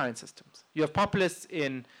majoritarian systems, you have populists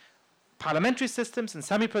in parliamentary systems, in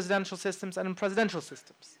semi-presidential systems, and in presidential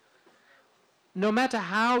systems. No matter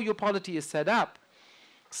how your polity is set up,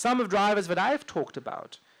 some of the drivers that I've talked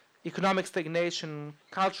about, economic stagnation,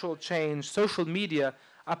 cultural change, social media,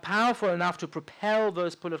 are powerful enough to propel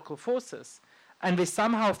those political forces, and they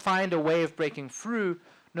somehow find a way of breaking through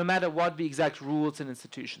no matter what the exact rules and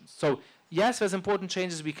institutions. So yes, there's important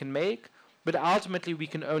changes we can make, but ultimately we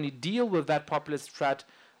can only deal with that populist threat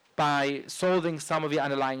by solving some of the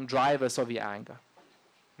underlying drivers of the anger.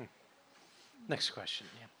 Next question.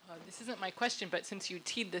 Yeah. This isn't my question, but since you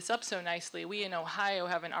teed this up so nicely, we in Ohio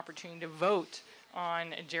have an opportunity to vote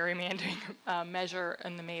on a gerrymandering measure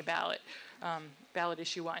in the May ballot, ballot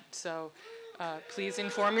issue 1. So please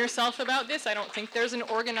inform yourself about this. I don't think there's an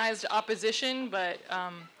organized opposition, but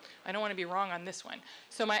I don't want to be wrong on this one.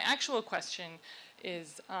 So my actual question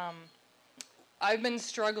is, I've been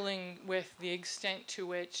struggling with the extent to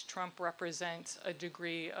which Trump represents a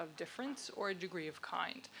degree of difference or a degree of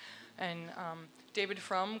kind. And David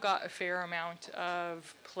Frum got a fair amount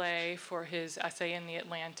of play for his essay in The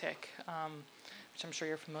Atlantic, which I'm sure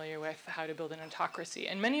you're familiar with, How to Build an Autocracy.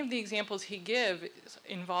 And many of the examples he gives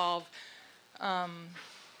involve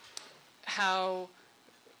how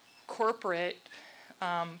corporate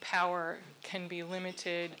power can be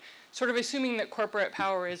limited, sort of assuming that corporate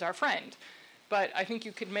power is our friend. But I think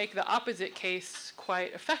you could make the opposite case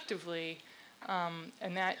quite effectively,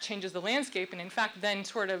 and that changes the landscape. And in fact, then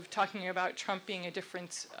sort of talking about Trump being a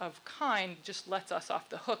difference of kind just lets us off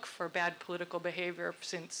the hook for bad political behavior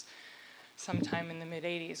since sometime in the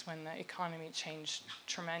mid-'80s when the economy changed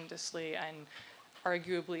tremendously and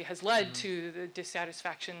arguably has led to the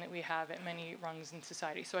dissatisfaction that we have at many rungs in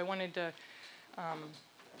society. So I wanted to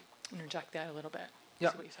interject that a little bit.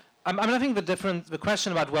 Yeah. See what you said. I think the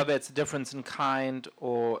question about whether it's a difference in kind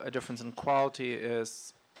or a difference in quality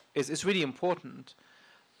is really important.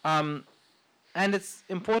 And it's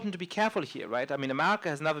important to be careful here, right? I mean, America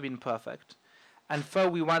has never been perfect. And though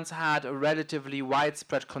we once had a relatively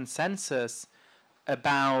widespread consensus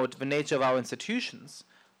about the nature of our institutions,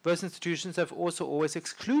 those institutions have also always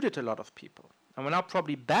excluded a lot of people. And we're now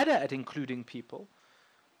probably better at including people,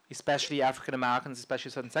 especially African Americans,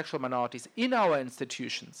 especially certain sexual minorities, in our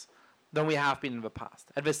institutions than we have been in the past.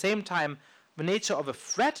 At the same time, the nature of a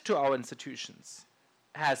threat to our institutions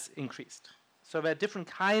has increased. So there are different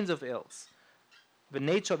kinds of ills. The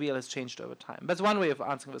nature of the ill has changed over time. That's one way of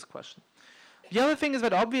answering this question. The other thing is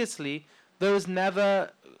that obviously there is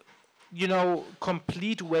never,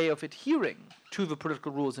 complete way of adhering to the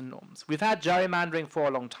political rules and norms. We've had gerrymandering for a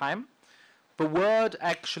long time. The word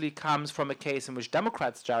actually comes from a case in which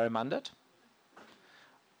Democrats gerrymandered.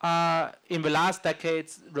 In the last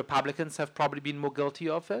decades, Republicans have probably been more guilty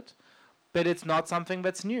of it, but it's not something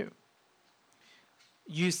that's new.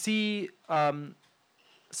 You see some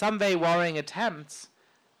very worrying attempts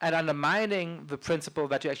at undermining the principle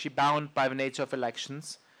that you're actually bound by the nature of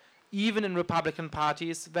elections, even in Republican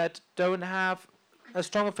parties that don't have a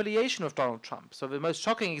strong affiliation with Donald Trump. So the most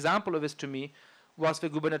shocking example of this to me was the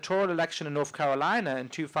gubernatorial election in North Carolina in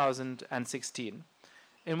 2016,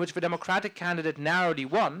 in which the Democratic candidate narrowly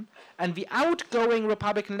won, and the outgoing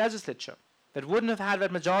Republican legislature, that wouldn't have had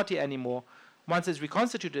that majority anymore once it's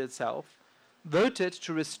reconstituted itself, voted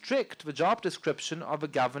to restrict the job description of a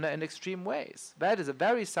governor in extreme ways. That is a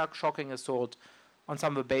very shocking assault on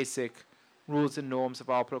some of the basic rules and norms of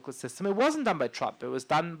our political system. It wasn't done by Trump. It was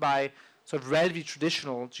done by sort of relatively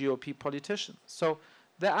traditional GOP politicians. So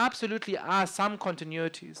there absolutely are some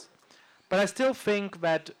continuities. But I still think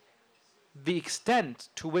that the extent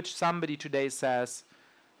to which somebody today says,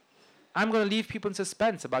 I'm going to leave people in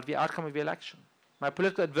suspense about the outcome of the election. My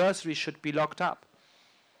political adversary should be locked up.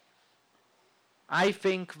 I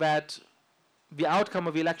think that the outcome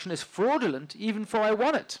of the election is fraudulent even though I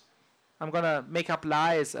won it. I'm going to make up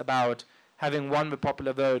lies about having won the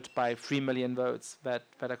popular vote by 3 million votes that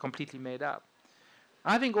are completely made up.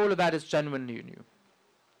 I think all of that is genuinely new.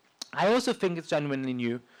 I also think it's genuinely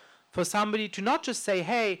new for somebody to not just say,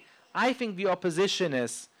 hey, I think the opposition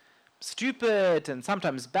is stupid and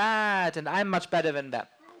sometimes bad and I'm much better than them.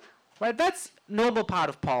 Right? That's normal part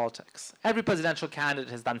of politics. Every presidential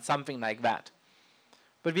candidate has done something like that.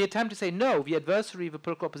 But the attempt to say, no, the adversary of the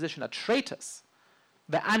political opposition are traitors.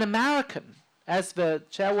 They're un-American, as the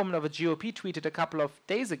chairwoman of the GOP tweeted a couple of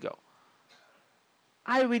days ago.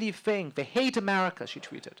 I really think they hate America, she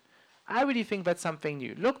tweeted. I really think that's something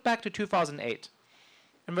new. Look back to 2008.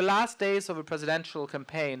 In the last days of a presidential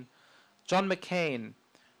campaign, John McCain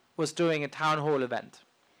was doing a town hall event.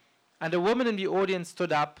 And a woman in the audience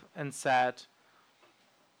stood up and said,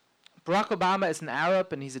 Barack Obama is an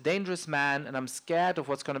Arab and he's a dangerous man and I'm scared of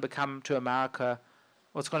what's going to become to America,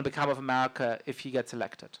 what's going to become of America if he gets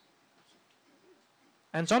elected.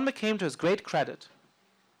 And John McCain, to his great credit,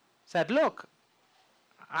 said, look,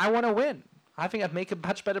 I want to win. I think I'd make a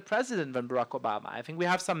much better president than Barack Obama. I think we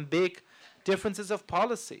have some big differences of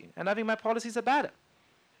policy, and I think my policies are better.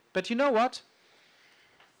 But you know what?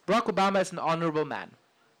 Barack Obama is an honorable man.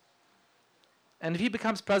 And if he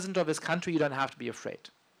becomes president of his country, you don't have to be afraid.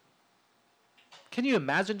 Can you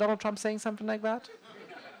imagine Donald Trump saying something like that?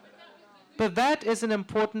 But that is an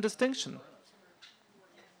important distinction.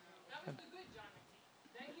 That was a good John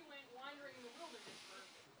McCain. Then he went wandering in the wilderness for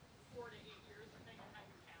 4 to 8 years, depending on how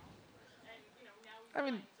you count. And, now he's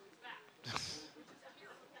dying, so he's back.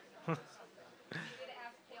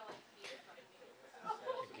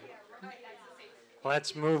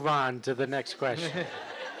 Let's move on to the next question.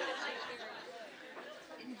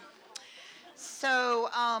 So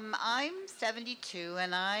I'm 72,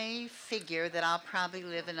 and I figure that I'll probably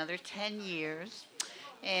live another 10 years.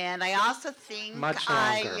 And I also think Much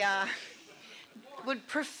longer. I would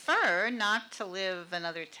prefer not to live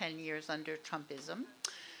another 10 years under Trumpism.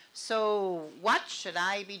 So what should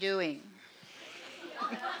I be doing?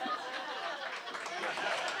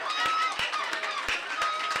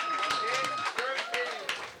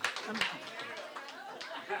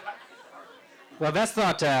 Well, that's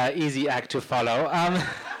not an easy act to follow.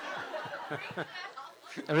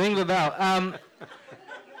 Ring the bell.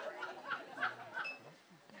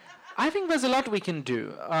 I think there's a lot we can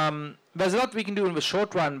do. There's a lot we can do in the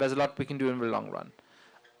short run. There's a lot we can do in the long run.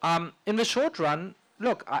 In the short run,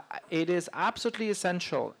 look, it is absolutely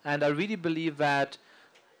essential, and I really believe that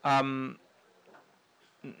not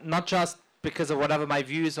just because of whatever my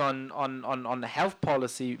views on the health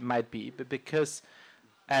policy might be, but because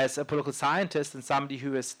as a political scientist and somebody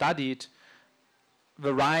who has studied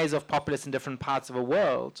the rise of populists in different parts of the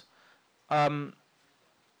world,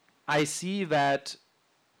 I see that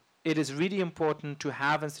it is really important to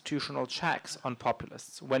have institutional checks on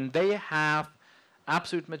populists. When they have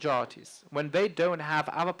absolute majorities, when they don't have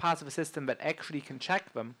other parts of the system that actually can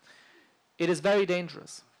check them, it is very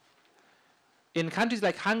dangerous. In countries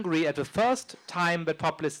like Hungary, at the first time that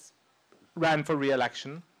populists ran for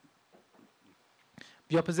re-election,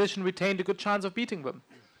 the opposition retained a good chance of beating them.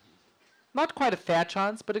 Not quite a fair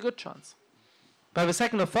chance, but a good chance. By the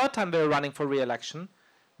second or third time they were running for re-election,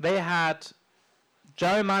 they had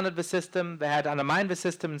gerrymandered the system, they had undermined the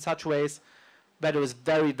system in such ways that it was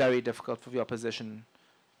very, very difficult for the opposition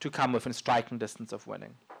to come within striking distance of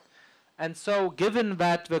winning. And so, given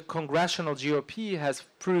that the congressional GOP has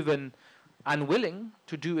proven unwilling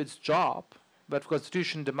to do its job that the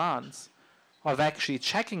Constitution demands of actually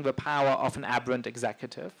checking the power of an aberrant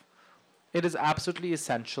executive, it is absolutely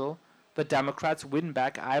essential that Democrats win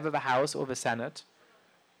back either the House or the Senate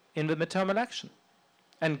in the midterm election.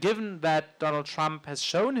 And given that Donald Trump has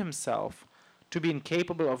shown himself to be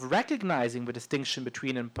incapable of recognizing the distinction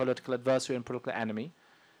between a political adversary and political enemy,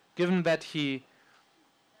 given that he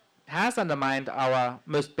has undermined our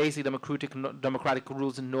most basic democratic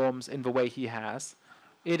rules and norms in the way he has,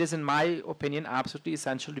 it is, in my opinion, absolutely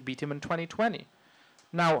essential to beat him in 2020.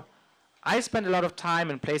 Now, I spend a lot of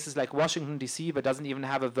time in places like Washington, D.C., that doesn't even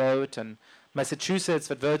have a vote, and Massachusetts,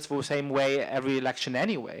 that votes the same way every election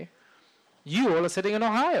anyway. You all are sitting in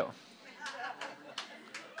Ohio.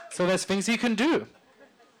 So there's things you can do,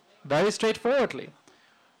 very straightforwardly.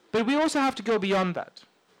 But we also have to go beyond that.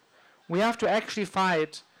 We have to actually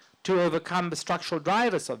fight to overcome the structural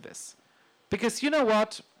drivers of this. Because you know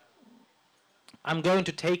what? I'm going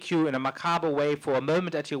to take you in a macabre way for a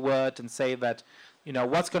moment at your word and say that, you know,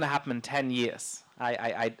 what's going to happen in 10 years?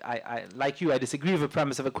 I like you, I disagree with the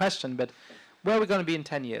premise of the question, but where are we going to be in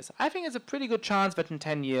 10 years? I think it's a pretty good chance that in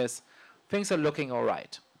 10 years, things are looking all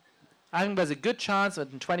right. I think there's a good chance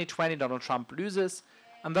that in 2020 Donald Trump loses,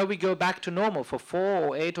 and that we go back to normal for 4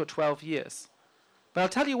 or 8 or 12 years. But I'll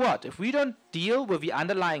tell you what, if we don't deal with the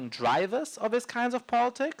underlying drivers of this kinds of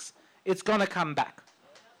politics, it's going to come back.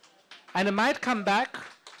 And it might come back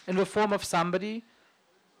in the form of somebody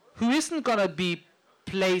who isn't going to be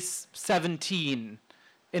place 17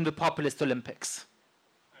 in the populist Olympics.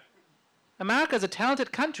 America is a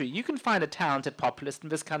talented country. You can find a talented populist in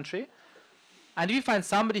this country. And if you find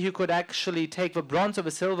somebody who could actually take the bronze or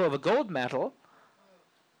the silver or the gold medal,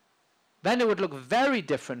 then it would look very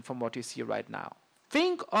different from what you see right now.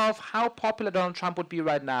 Think of how popular Donald Trump would be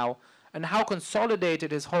right now and how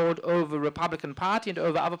consolidated his hold over the Republican Party and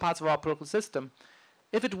over other parts of our political system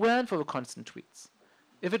if it weren't for the constant tweets,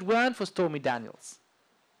 if it weren't for Stormy Daniels,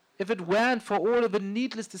 if it weren't for all of the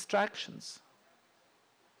needless distractions.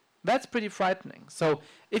 That's pretty frightening. So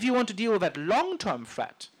if you want to deal with that long-term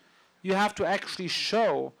threat, you have to actually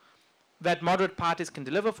show that moderate parties can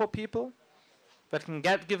deliver for people, that can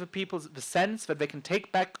give people the sense that they can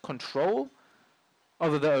take back control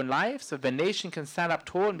over their own lives, that their nation can stand up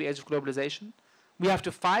tall in the age of globalization. We have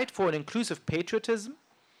to fight for an inclusive patriotism,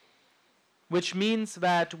 which means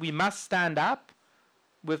that we must stand up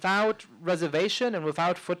without reservation and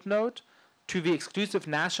without footnote to the exclusive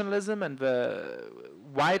nationalism and the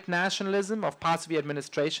white nationalism of parts of the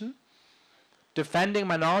administration, defending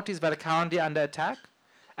minorities that are currently under attack.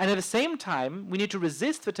 And at the same time, we need to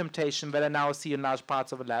resist the temptation that I now see in large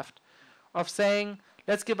parts of the left of saying,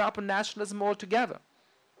 let's give up on nationalism altogether.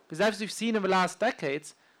 Because as we've seen in the last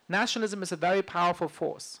decades, nationalism is a very powerful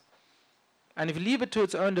force. And if you leave it to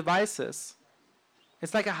its own devices,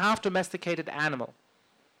 it's like a half-domesticated animal.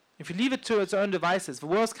 If you leave it to its own devices, the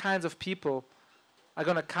worst kinds of people are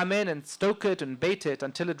going to come in and stoke it and bait it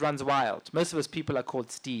until it runs wild. Most of those people are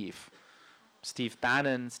called Steve. Steve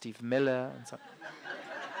Bannon, Steve Miller, and so on.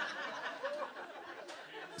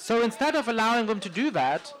 So instead of allowing them to do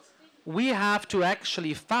that, we have to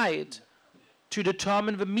actually fight to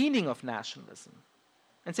determine the meaning of nationalism.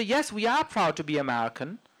 And say, yes, we are proud to be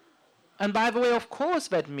American. And by the way, of course,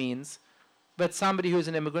 that means that somebody who's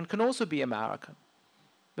an immigrant can also be American.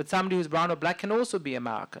 But somebody who's brown or black can also be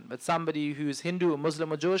American. But somebody who's Hindu or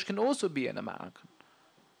Muslim or Jewish can also be an American.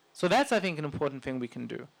 So that's, I think, an important thing we can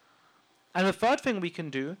do. And the third thing we can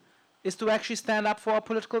do is to actually stand up for our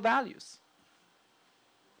political values.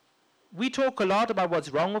 We talk a lot about what's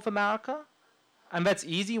wrong with America, and that's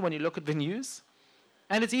easy when you look at the news.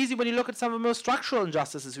 And it's easy when you look at some of the most structural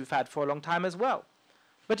injustices we've had for a long time as well.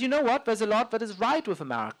 But you know what? There's a lot that is right with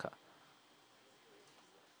America.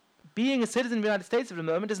 Being a citizen of the United States at the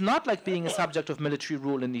moment is not like being a subject of military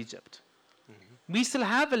rule in Egypt. Mm-hmm. We still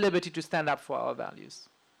have the liberty to stand up for our values.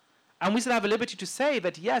 And we still have the liberty to say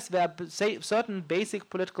that, yes, there are certain basic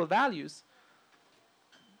political values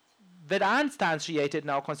that are instantiated in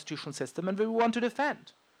our constitutional system and that we want to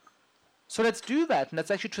defend. So let's do that, and let's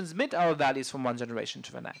actually transmit our values from one generation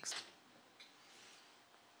to the next.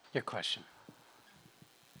 Your question.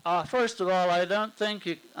 First of all, I don't think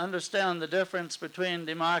you understand the difference between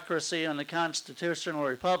democracy and a constitutional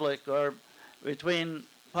republic, or between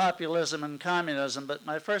populism and communism. But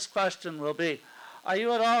my first question will be, are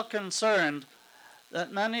you at all concerned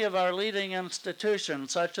that many of our leading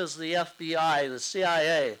institutions, such as the FBI, the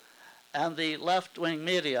CIA, and the left-wing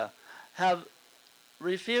media, have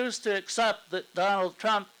refused to accept that Donald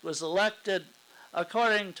Trump was elected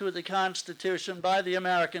according to the Constitution by the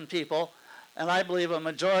American people, and I believe a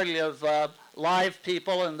majority of live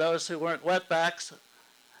people and those who weren't wetbacks.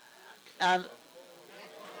 And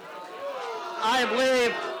I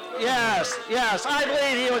believe, yes, I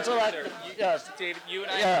believe he was elected. Yes. David, you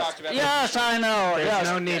and I have talked about yes, I know. There's yes,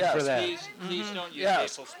 no need yes. for that. Please don't use Yes.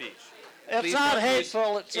 hateful speech. It's Please not don't use-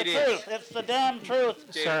 hateful, it's the It is. truth. It's the damn truth.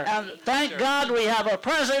 Sir. And thank God we have a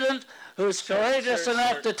president who's courageous sir,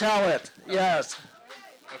 enough sir. to tell it. Yes.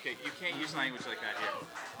 Okay, you can't use language like that here.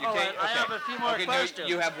 You All can't, right, I have a few more okay, questions.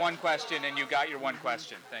 No, you have one question, and you got your one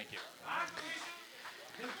question. Thank you.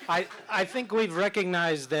 I think we've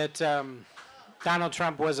recognized that Donald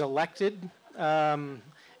Trump was elected.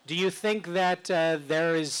 Do you think that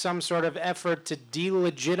there is some sort of effort to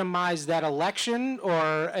delegitimize that election,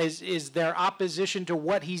 or is there opposition to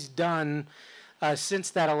what he's done since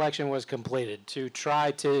that election was completed to try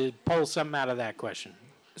to pull something out of that question?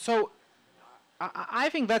 So I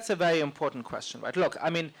think that's a very important question, right? Look, I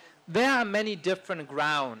mean, there are many different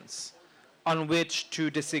grounds on which to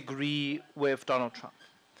disagree with Donald Trump.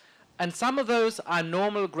 And some of those are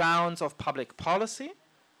normal grounds of public policy,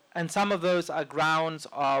 and some of those are grounds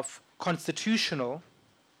of constitutional,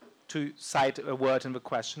 to cite a word in the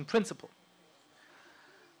question, principle.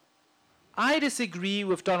 I disagree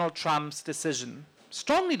with Donald Trump's decision,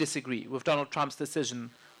 strongly disagree with Donald Trump's decision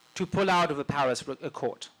to pull out of the Paris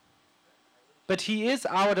Accord. But he is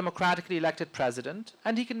our democratically elected president,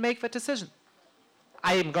 and he can make that decision.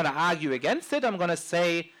 I am going to argue against it. I'm going to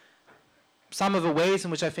say some of the ways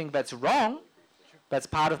in which I think that's wrong. That's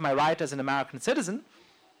part of my right as an American citizen.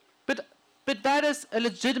 But that is a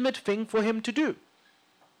legitimate thing for him to do.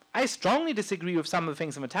 I strongly disagree with some of the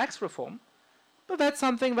things in the tax reform, but that's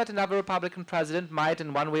something that another Republican president might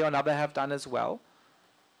in one way or another have done as well.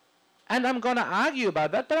 And I'm going to argue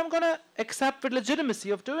about that, but I'm going to accept the legitimacy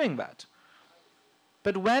of doing that.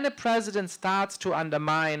 But when a president starts to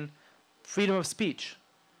undermine freedom of speech,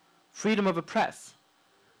 freedom of the press,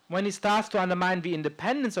 when he starts to undermine the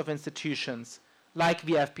independence of institutions like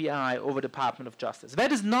the FBI or the Department of Justice,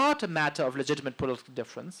 that is not a matter of legitimate political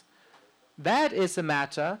difference. That is a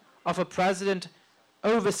matter of a president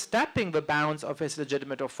overstepping the bounds of his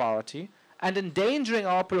legitimate authority and endangering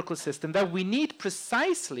our political system that we need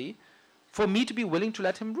precisely for me to be willing to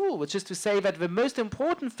let him rule, which is to say that the most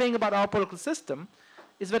important thing about our political system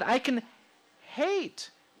is that I can hate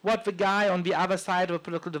what the guy on the other side of a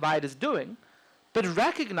political divide is doing, but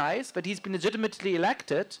recognize that he's been legitimately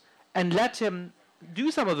elected and let him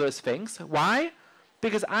do some of those things. Why?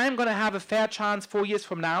 Because I'm going to have a fair chance 4 years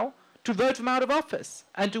from now to vote him out of office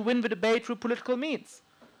and to win the debate through political means.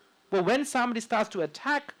 Well, when somebody starts to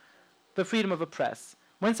attack the freedom of the press,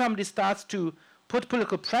 when somebody starts to put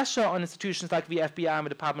political pressure on institutions like the FBI and the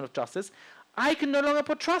Department of Justice, I can no longer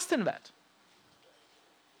put trust in that.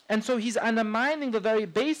 And so he's undermining the very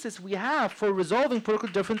basis we have for resolving political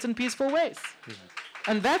difference in peaceful ways.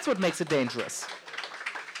 Mm-hmm. And that's what makes it dangerous.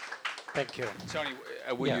 Thank you. Tony,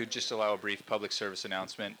 will you just allow a brief public service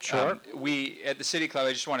announcement? Sure. We, at the City Club,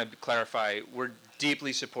 I just want to clarify, we're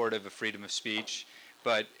deeply supportive of freedom of speech.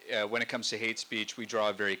 But when it comes to hate speech, we draw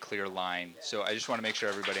a very clear line. So I just want to make sure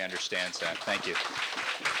everybody understands that. Thank you.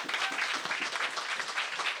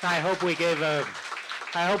 I hope we gave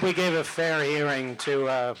a fair hearing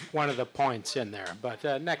to one of the points in there. But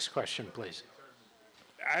next question, please.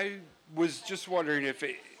 I was just wondering if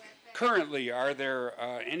currently are there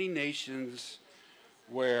any nations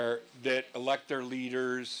that elect their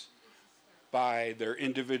leaders by their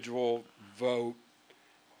individual vote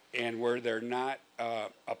and where they're not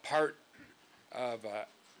a part of a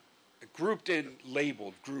grouped in,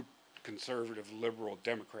 labeled group, conservative, liberal,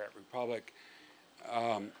 Democrat, Republic.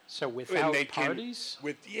 So without they parties?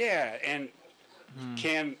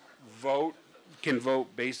 Can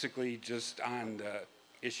vote basically just on the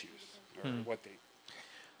issues or what they.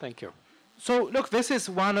 Thank you. So look, this is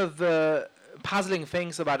one of the puzzling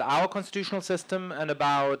things about our constitutional system and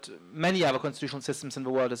about many other constitutional systems in the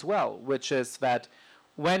world as well, which is that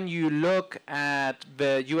when you look at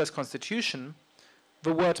the US Constitution,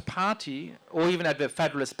 the word party, or even at the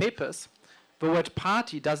Federalist Papers, the word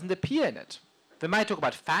party doesn't appear in it. They might talk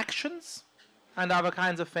about factions and other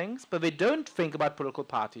kinds of things, but they don't think about political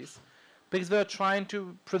parties because they're trying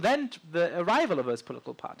to prevent the arrival of those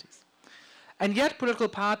political parties. And yet political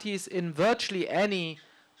parties in virtually any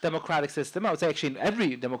democratic system, I would say actually in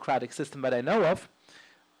every democratic system that I know of,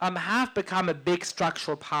 have become a big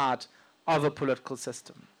structural part of a political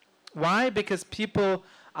system. Why? Because people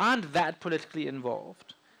aren't that politically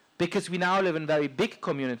involved. Because we now live in very big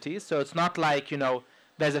communities, so it's not like,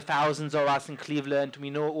 there's thousands of us in Cleveland,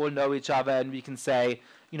 we all know each other, and we can say,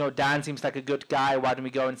 Dan seems like a good guy, why don't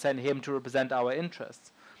we go and send him to represent our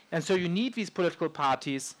interests? And so you need these political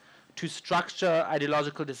parties to structure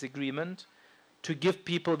ideological disagreement, to give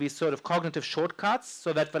people these sort of cognitive shortcuts,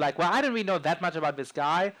 so that they're like, well, I don't really know that much about this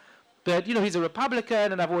guy, but he's a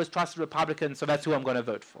Republican, and I've always trusted Republicans, so that's who I'm going to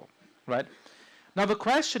vote for, right? Now the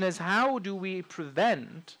question is, how do we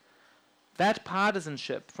prevent that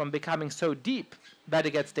partisanship from becoming so deep that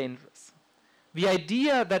it gets dangerous? The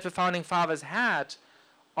idea that the Founding Fathers had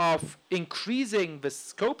of increasing the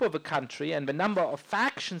scope of a country and the number of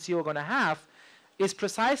factions you are going to have is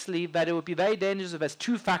precisely that it would be very dangerous if there's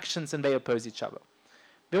two factions and they oppose each other.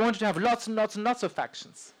 They wanted to have lots and lots and lots of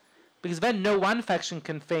factions, because then no one faction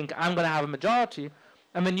can think, I'm going to have a majority,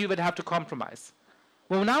 and then you would have to compromise.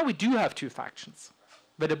 Well, now we do have two factions,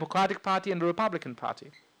 the Democratic Party and the Republican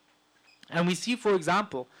Party. And we see, for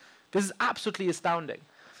example, this is absolutely astounding.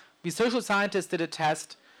 The social scientists did a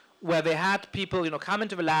test where they had people, come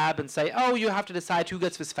into the lab and say, oh, you have to decide who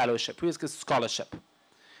gets this fellowship, who gets this scholarship.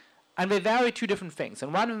 And they varied two different things.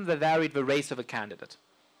 And one of them, they varied the race of a candidate.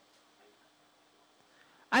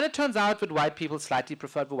 And it turns out that white people slightly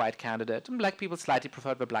preferred the white candidate, and black people slightly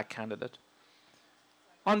preferred the black candidate.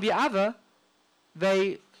 On the other,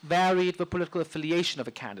 they varied the political affiliation of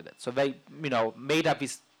a candidate. So they, made up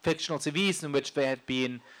these fictional CVs in which they had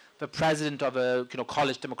been the president of a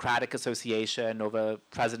college Democratic Association or the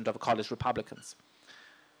president of a college Republicans.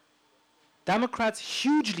 Democrats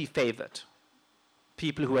hugely favored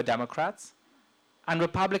people who are Democrats, and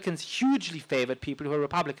Republicans hugely favored people who are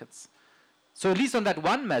Republicans. So at least on that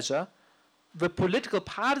one measure, the political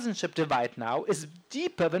partisanship divide now is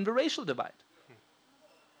deeper than the racial divide.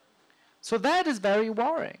 So that is very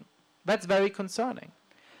worrying. That's very concerning.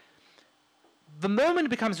 The moment it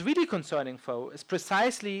becomes really concerning, though, is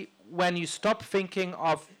precisely when you stop thinking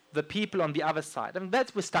of the people on the other side. I mean,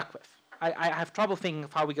 that's we're stuck with. I have trouble thinking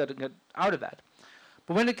of how we got to get out of that.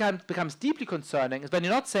 But when it becomes deeply concerning is when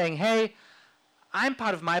you're not saying, hey, I'm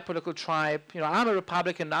part of my political tribe, I'm a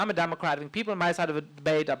Republican, I'm a Democrat, I think people on my side of the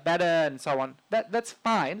debate are better, and so on. That's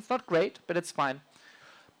fine. It's not great, but it's fine.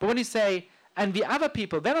 But when you say, and the other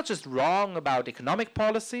people, they're not just wrong about economic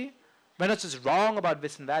policy, they're not just wrong about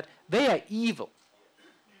this and that, they are evil.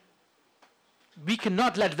 We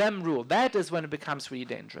cannot let them rule. That is when it becomes really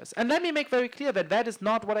dangerous. And let me make very clear that that is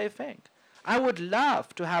not what I think. I would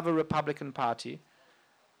love to have a Republican Party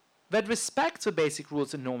that respects the basic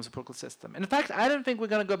rules and norms of the political system. In fact, I don't think we're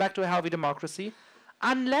going to go back to a healthy democracy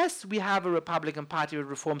unless we have a Republican Party that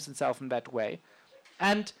reforms itself in that way.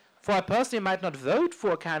 And for I personally might not vote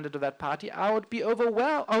for a candidate of that party, I would be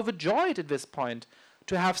overjoyed at this point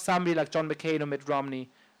to have somebody like John McCain or Mitt Romney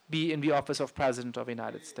be in the office of President of the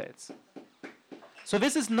United States. So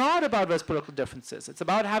this is not about those political differences. It's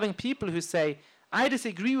about having people who say, I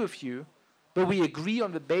disagree with you, but we agree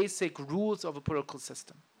on the basic rules of a political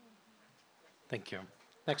system. Thank you.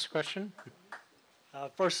 Next question.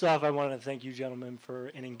 First off, I want to thank you gentlemen for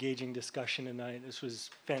an engaging discussion tonight. This was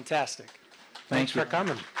fantastic. Thanks for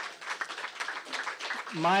coming.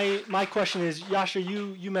 my question is,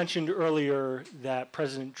 Yascha, you mentioned earlier that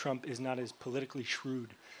President Trump is not as politically shrewd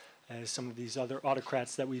as some of these other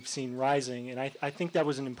autocrats that we've seen rising, and I think that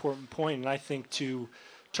was an important point. And I think to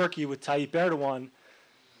Turkey with Tayyip Erdogan,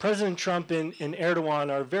 President Trump and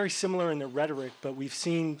Erdogan are very similar in their rhetoric, but we've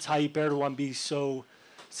seen Tayyip Erdogan be so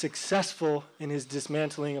successful in his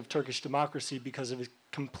dismantling of Turkish democracy because of his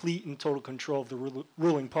complete and total control of the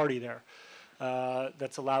ruling party there.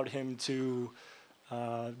 That's allowed him to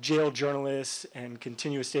jail journalists and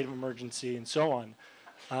continue a state of emergency and so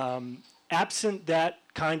on. Absent that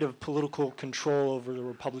kind of political control over the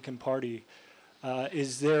Republican Party,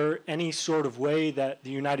 is there any sort of way that the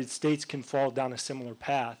United States can fall down a similar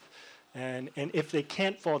path? And if they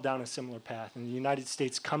can't fall down a similar path and the United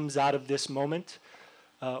States comes out of this moment,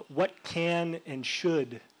 what can and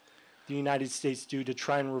should the United States do to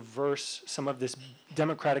try and reverse some of this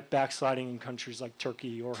democratic backsliding in countries like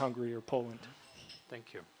Turkey or Hungary or Poland?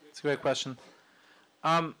 Thank you. It's a great question.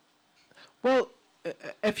 Well,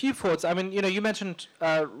 a few thoughts. I mean, you mentioned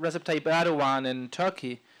Recep Tayyip Erdogan in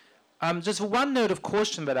Turkey. Just one note of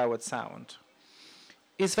caution that I would sound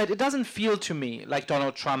is that it doesn't feel to me like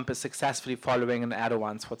Donald Trump is successfully following in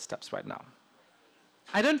Erdogan's footsteps right now.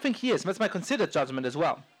 I don't think he is. That's my considered judgment as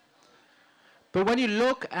well. But when you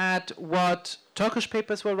look at what Turkish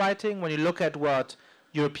papers were writing, when you look at what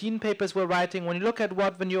European papers were writing, when you look at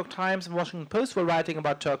what the New York Times and Washington Post were writing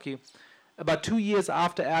about Turkey, about 2 years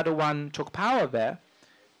after Erdogan took power there,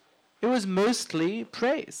 it was mostly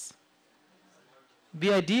praise.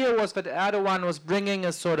 The idea was that Erdogan was bringing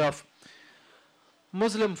a sort of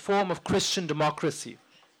Muslim form of Christian democracy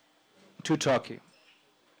to Turkey,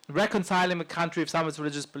 reconciling the country with some of its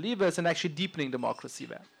religious believers and actually deepening democracy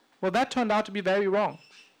there. Well, that turned out to be very wrong.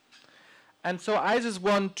 And so I just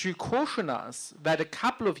want to caution us that a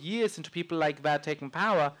couple of years into people like that taking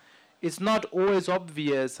power, it's not always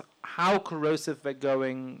obvious how corrosive they're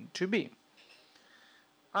going to be.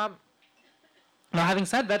 Now, having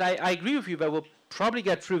said that, I agree with you that we'll probably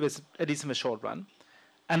get through this, at least in the short run.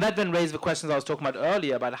 And that then raises the questions I was talking about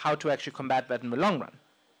earlier about how to actually combat that in the long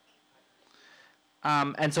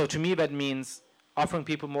run. And so to me, that means offering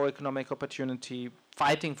people more economic opportunity,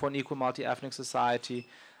 fighting for an equal multi-ethnic society,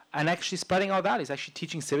 and actually spreading our values, actually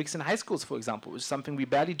teaching civics in high schools, for example, which is something we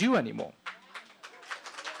barely do anymore.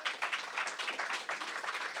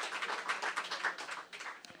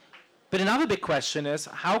 But another big question is,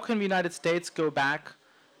 how can the United States go back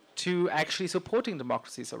to actually supporting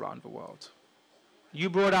democracies around the world? You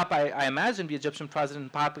brought up, I imagine, the Egyptian president in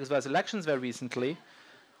part because there was elections very recently.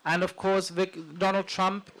 And of course, Donald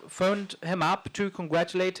Trump phoned him up to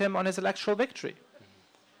congratulate him on his electoral victory.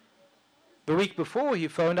 The week before, he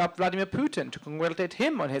phoned up Vladimir Putin to congratulate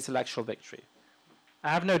him on his electoral victory. I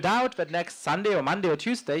have no doubt that next Sunday or Monday or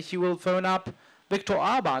Tuesday, he will phone up Viktor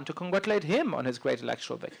Orban to congratulate him on his great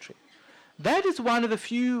electoral victory. That is one of the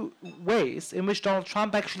few ways in which Donald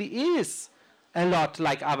Trump actually is a lot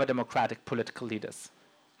like other democratic political leaders.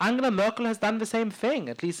 Angela Merkel has done the same thing,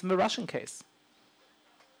 at least in the Russian case.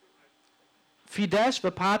 Fidesz,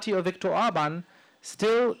 the party of Viktor Orban,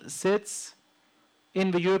 still sits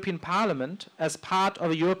in the European Parliament as part of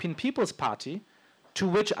a European People's Party, to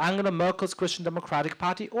which Angela Merkel's Christian Democratic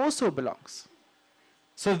Party also belongs.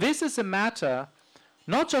 So this is a matter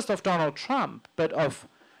not just of Donald Trump, but of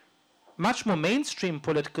much more mainstream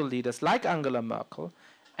political leaders like Angela Merkel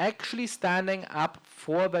actually standing up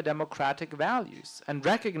for their democratic values and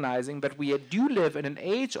recognizing that we do live in an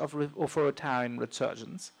age of authoritarian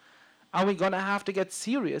resurgence. Are we going to have to get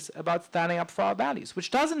serious about standing up for our values?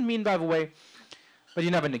 Which doesn't mean, by the way, that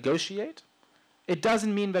you never negotiate. It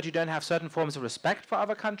doesn't mean that you don't have certain forms of respect for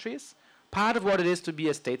other countries. Part of what it is to be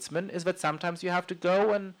a statesman is that sometimes you have to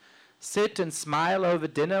go and sit and smile over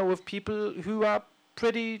dinner with people who are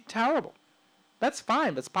pretty terrible. That's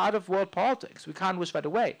fine. That's part of world politics. We can't wish that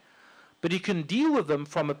away. But you can deal with them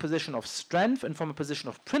from a position of strength and from a position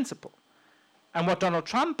of principle. And what Donald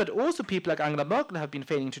Trump, but also people like Angela Merkel have been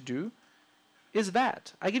failing to do, is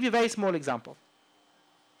that. I give you a very small example.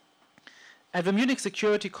 At the Munich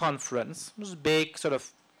Security Conference, this is a big sort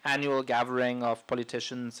of annual gathering of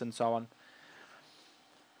politicians and so on,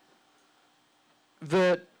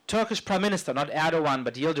 the Turkish Prime Minister, not Erdogan,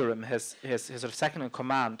 but Yildirim, his sort of second in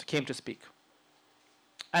command, came to speak.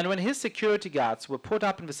 And when his security guards were put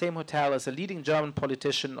up in the same hotel as a leading German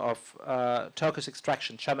politician of Turkish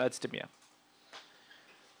extraction, Cem Özdemir,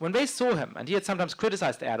 when they saw him, and he had sometimes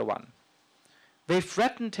criticized Erdogan, they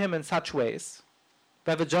threatened him in such ways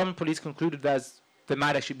that the German police concluded that they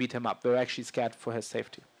might actually beat him up. They were actually scared for his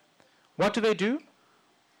safety. What do?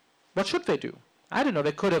 What should they do? I don't know.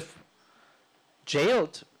 They could have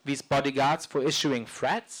jailed these bodyguards for issuing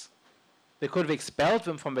threats. They could have expelled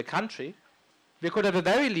them from the country. They could at the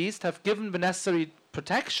very least have given the necessary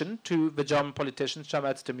protection to the German politician,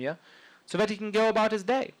 Cemal Özdemir, so that he can go about his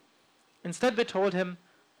day. Instead, they told him,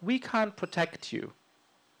 we can't protect you.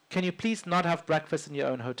 Can you please not have breakfast in your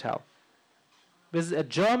own hotel? This is a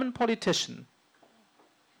German politician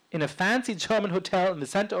in a fancy German hotel in the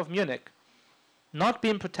center of Munich, not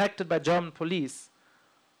being protected by German police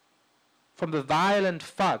from the violent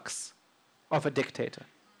thugs of a dictator.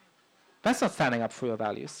 That's not standing up for your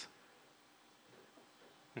values.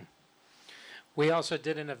 We also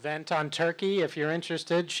did an event on Turkey, if you're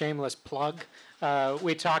interested, shameless plug.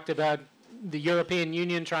 We talked about the European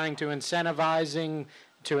Union trying to incentivize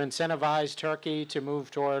Turkey to move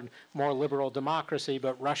toward more liberal democracy,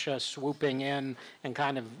 but Russia swooping in and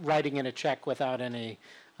kind of writing in a check without any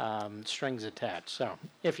strings attached. So,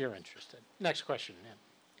 if you're interested. Next question,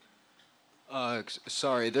 yeah.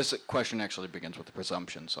 Sorry, this question actually begins with a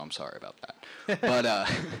presumption, so I'm sorry about that. But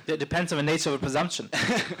it depends on the nature of a presumption.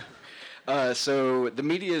 So the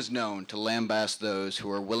media is known to lambast those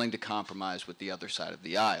who are willing to compromise with the other side of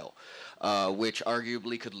the aisle, which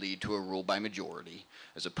arguably could lead to a rule by majority,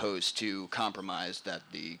 as opposed to compromise that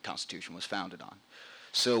the Constitution was founded on.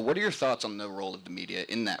 So what are your thoughts on the role of the media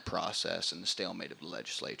in that process and the stalemate of the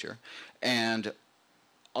legislature? And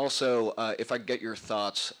also, if I could get your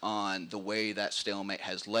thoughts on the way that stalemate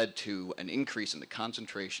has led to an increase in the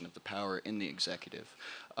concentration of the power in the executive,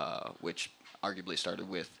 which arguably started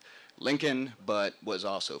with Lincoln, but was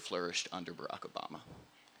also flourished under Barack Obama.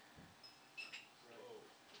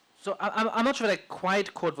 So I'm not sure that I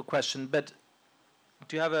quite caught the question, but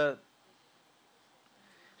do you have a...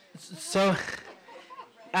 So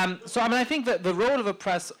I mean, I think that the role of a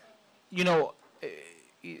press,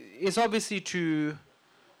 is obviously to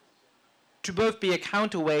both be a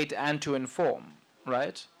counterweight and to inform,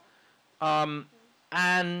 right? And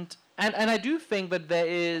I do think that there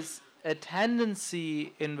is a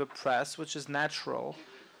tendency in the press, which is natural,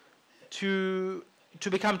 to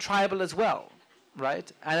become tribal as well,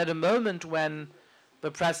 right? And at a moment when the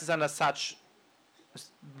press is under such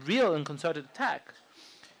real and concerted attack,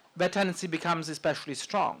 that tendency becomes especially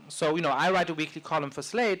strong. So, I write a weekly column for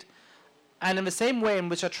Slate, and in the same way in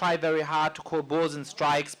which I try very hard to call balls and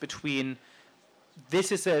strikes between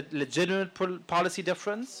this is a legitimate policy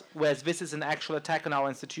difference, whereas this is an actual attack on our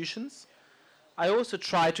institutions, I also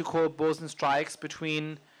try to call balls and strikes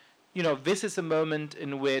between, this is a moment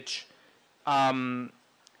in which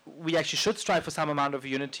we actually should strive for some amount of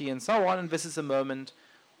unity and so on, and this is a moment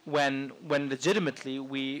when legitimately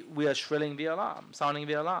we are shrilling the alarm, sounding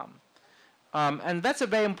the alarm. And that's a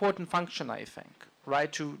very important function, I think,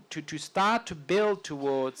 right? To start to build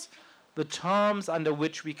towards the terms under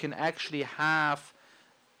which we can actually have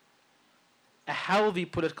a healthy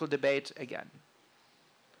political debate again.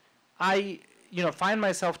 I find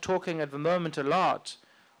myself talking at the moment a lot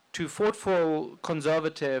to thoughtful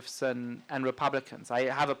conservatives and Republicans. I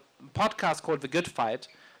have a podcast called The Good Fight,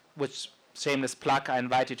 which, shameless plug, I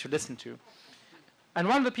invite you to listen to. And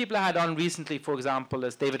one of the people I had on recently, for example,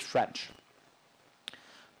 is David French,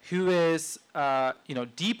 who is,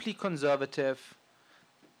 deeply conservative,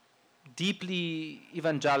 deeply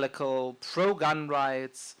evangelical, pro-gun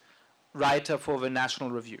rights, writer for the National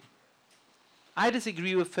Review. I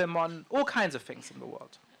disagree with him on all kinds of things in the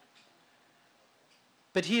world.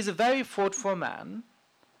 But he is a very thoughtful man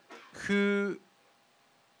who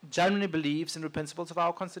genuinely believes in the principles of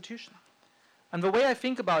our Constitution. And the way I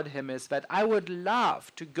think about him is that I would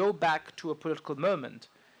love to go back to a political moment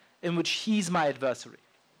in which he's my adversary.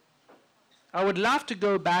 I would love to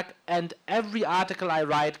go back and every article I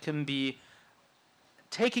write can be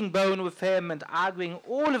taking bone with him and arguing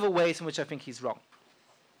all of the ways in which I think he's wrong.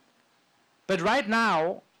 But right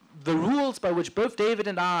now, the rules by which both David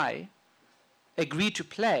and I agree to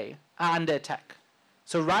play are under attack.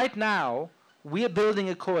 So right now, we are building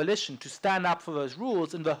a coalition to stand up for those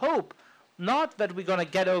rules in the hope not that we're going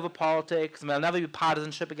to get over politics and there'll never be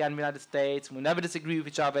partisanship again in the United States and we'll never disagree with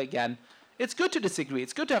each other again. It's good to disagree.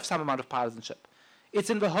 It's good to have some amount of partisanship. It's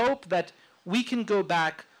in the hope that we can go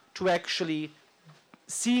back to actually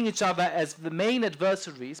seeing each other as the main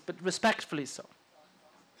adversaries, but respectfully so.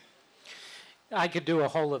 I could do a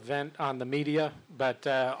whole event on the media, but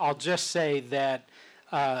I'll just say that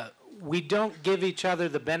we don't give each other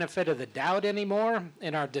the benefit of the doubt anymore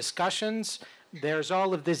in our discussions. There's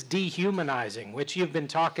all of this dehumanizing, which you've been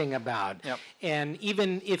talking about. Yep. And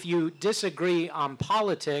even if you disagree on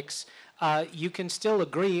politics, you can still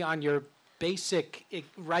agree on your basic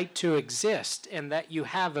right to exist and that you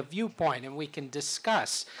have a viewpoint and we can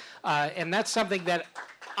discuss. And that's something that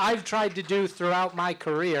I've tried to do throughout my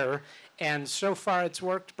career, and so far it's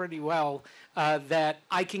worked pretty well, that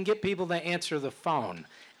I can get people to answer the phone.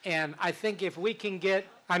 And I think if we can get,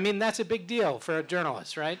 I mean, that's a big deal for a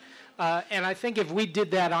journalist, right? And I think if we did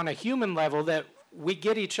that on a human level, that we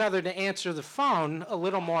get each other to answer the phone a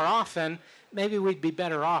little more often, maybe we'd be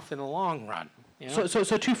better off in the long run. You know?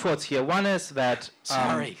 So two thoughts here. One is that...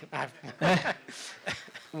 Sorry.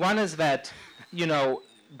 One is that, you know,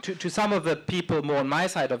 to some of the people more on my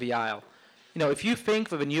side of the aisle, you know, if you think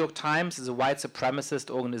that the New York Times is a white supremacist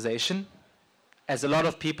organization, as a lot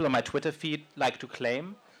of people on my Twitter feed like to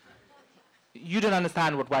claim, you don't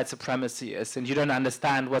understand what white supremacy is, and you don't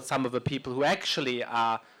understand what some of the people who actually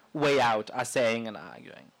are way out are saying and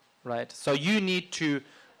arguing, right? So you need to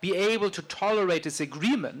be able to tolerate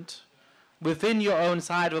disagreement within your own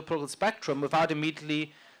side of the political spectrum without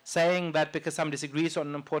immediately saying that because somebody disagrees on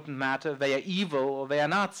an important matter, they are evil or they are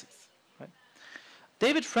Nazis. Right?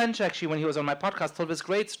 David French, actually, when he was on my podcast, told this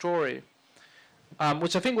great story,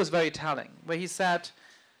 which I think was very telling, where he said,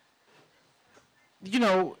 you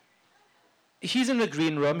know, he's in the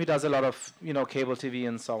green room, he does a lot of, you know, cable TV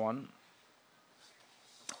and so on.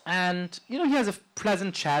 And, you know, he has a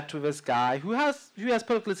pleasant chat with this guy who he has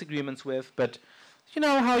political disagreements with, but, you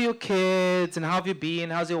know, how are your kids, and how have you been,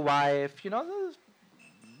 how's your wife, you know,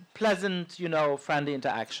 pleasant, you know, friendly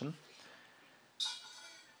interaction.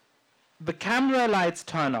 The camera lights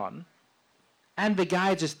turn on, and the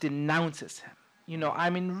guy just denounces him. You know, I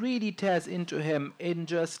mean, really tears into him in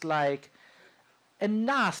just like a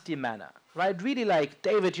nasty manner, right? Really like,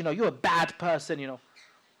 David, you know, you're a bad person, you know.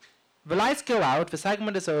 The lights go out, the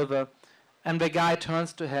segment is over, and the guy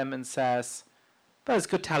turns to him and says, well, it's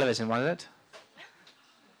good television, wasn't it?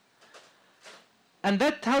 And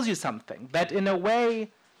that tells you something, that in a way,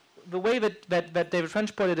 the way that David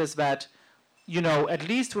French put it is that, you know, at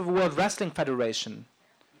least with the World Wrestling Federation,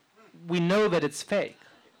 we know that it's fake.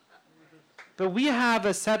 But we have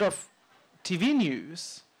a set of TV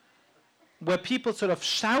news where people sort of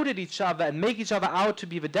shout at each other and make each other out to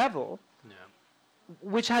be the devil,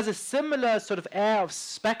 which has a similar sort of air of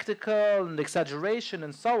spectacle and exaggeration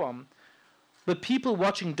and so on, but people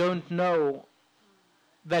watching don't know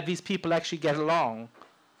that these people actually get along.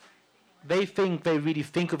 They really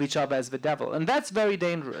think of each other as the devil. And that's very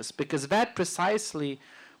dangerous, because that precisely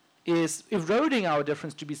is eroding our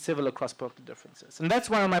difference to be civil across political differences. And that's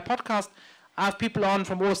why on my podcast, I have people on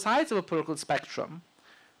from all sides of the political spectrum,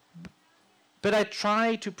 but I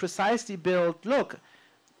try to precisely build, look,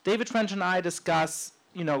 David French and I discuss,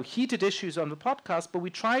 you know, heated issues on the podcast, but we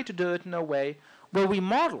try to do it in a way where we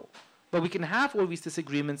model, where we can have all these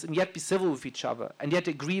disagreements and yet be civil with each other, and yet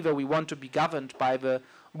agree that we want to be governed by the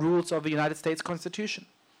rules of the United States Constitution.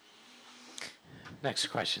 Next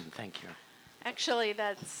question, thank you. Actually,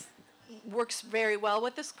 that works very well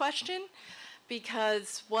with this question,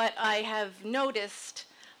 because what I have noticed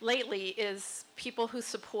lately is people who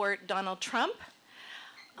support Donald Trump,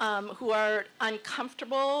 who are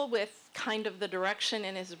uncomfortable with kind of the direction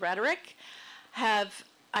in his rhetoric,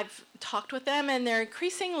 I've talked with them, and they're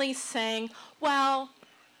increasingly saying, well,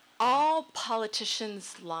 all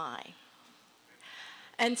politicians lie.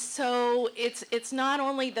 And so it's not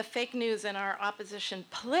only the fake news and our opposition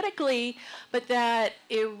politically, but that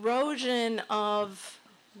erosion of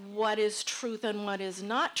what is truth and what is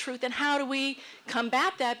not truth, and how do we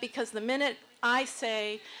combat that? Because the minute I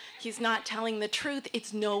say he's not telling the truth,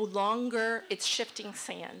 it's no longer, it's shifting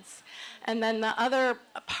sands. And then the other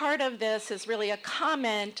part of this is really a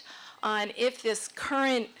comment on if this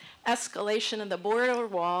current escalation of the border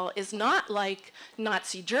wall is not like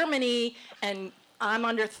Nazi Germany, and I'm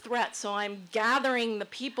under threat, so I'm gathering the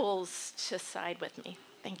peoples to side with me.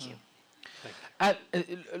 Thank you.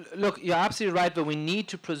 Look, you're absolutely right, but we need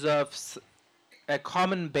to preserve a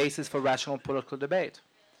common basis for rational political debate.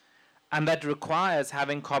 And that requires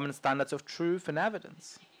having common standards of truth and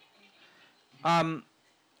evidence. And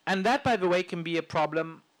that, by the way, can be a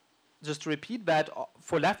problem, just to repeat that,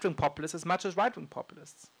 for left-wing populists as much as right-wing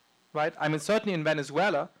populists. Right? I mean, certainly in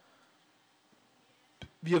Venezuela,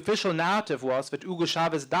 the official narrative was that Hugo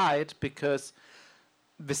Chavez died because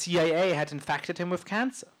the CIA had infected him with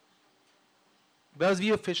cancer. That was the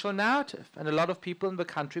official narrative, and a lot of people in the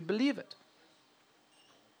country believe it.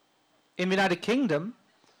 In the United Kingdom,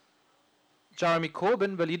 Jeremy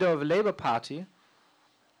Corbyn, the leader of the Labour Party,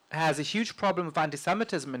 has a huge problem with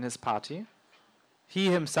anti-Semitism in his party.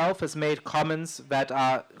 He himself has made comments that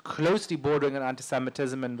are closely bordering on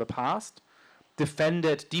anti-Semitism in the past,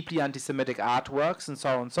 defended deeply anti-Semitic artworks, and so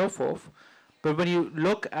on and so forth. But when you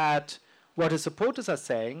look at what his supporters are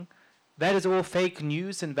saying, that is all fake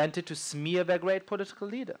news invented to smear their great political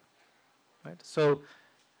leader. Right? So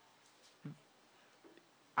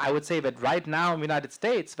I would say that right now in the United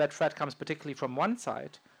States, that threat comes particularly from one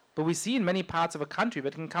side, but we see in many parts of a country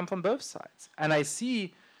that it can come from both sides. And I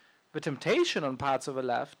see the temptation on parts of the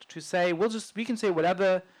left to say, we can say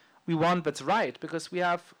whatever we want that's right, because we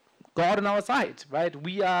have God on our side, right?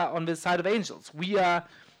 We are on the side of angels. We are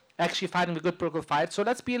actually fighting the good political fight, so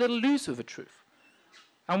let's be a little loose with the truth.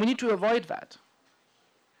 And we need to avoid that.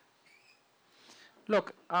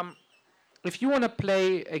 Look, if you want to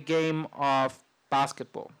play a game of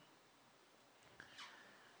basketball,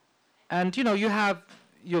 and you have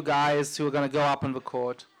your guys who are going to go up on the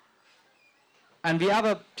court, and the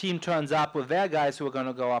other team turns up with their guys who are going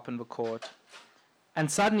to go up on the court, and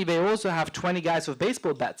suddenly they also have 20 guys with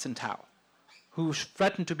baseball bats in tow who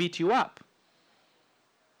threaten to beat you up.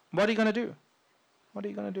 What are you going to do? What are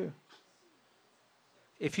you going to do?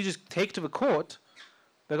 If you just take to the court,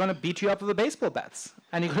 they're going to beat you up with the baseball bats,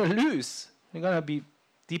 and you're going to lose. You're going to be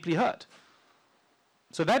deeply hurt.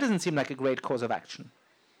 So that doesn't seem like a great course of action.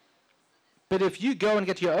 But if you go and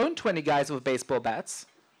get your own 20 guys with baseball bats,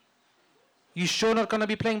 you're sure not going to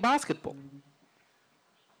be playing basketball.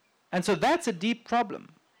 And so that's a deep problem,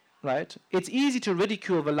 right? It's easy to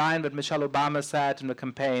ridicule the line that Michelle Obama said in the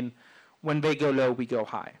campaign, when they go low, we go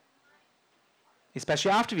high,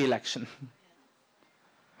 especially after the election.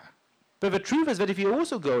 But the truth is that if you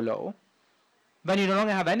also go low, then you no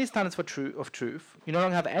longer have any standards of truth. You no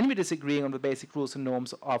longer have anybody disagreeing on the basic rules and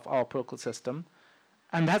norms of our political system.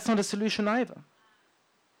 And that's not a solution either.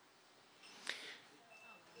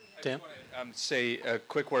 Dan? I just want to say a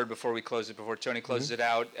quick word before we close it, before Tony closes it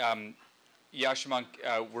out. Yascha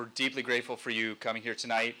Mounk, we're deeply grateful for you coming here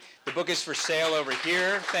tonight. The book is for sale over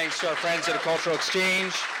here, thanks to our friends at A Cultural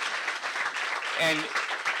Exchange. And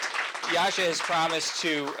Yascha has promised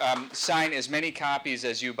to sign as many copies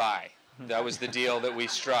as you buy. That was the deal that we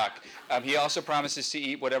struck. He also promises to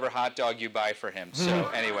eat whatever hot dog you buy for him. So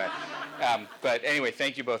anyway, but anyway,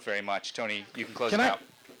 thank you both very much. Tony, you can close it out.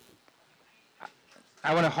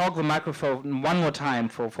 I want to hog the microphone one more time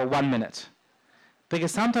for 1 minute.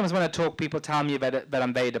 Because sometimes when I talk, people tell me that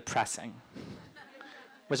I'm very depressing.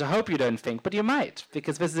 Which I hope you don't think, but you might,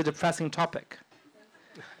 because this is a depressing topic.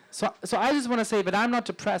 So I just want to say that I'm not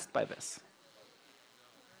depressed by this.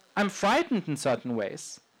 I'm frightened in certain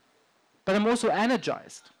ways, but I'm also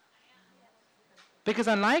energized. Because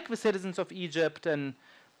unlike the citizens of Egypt and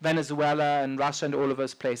Venezuela and Russia and all of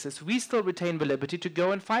those places, we still retain the liberty to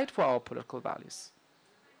go and fight for our political values.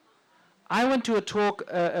 I went to a talk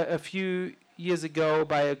a few years ago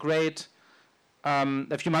by a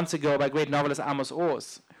few months ago by a great novelist Amos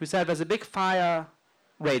Oz, who said there's a big fire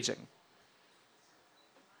raging.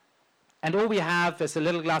 And all we have is a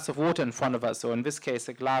little glass of water in front of us, or in this case,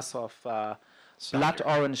 a glass of blood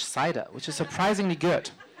orange cider, which is surprisingly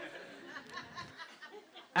good.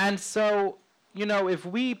 And so, if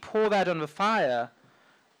we pour that on the fire,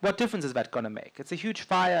 what difference is that going to make? It's a huge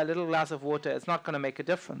fire, a little glass of water, it's not going to make a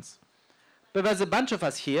difference. But there's a bunch of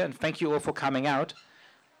us here, and thank you all for coming out,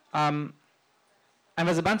 and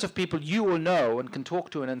there's a bunch of people you all know and can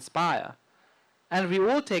talk to and inspire, and we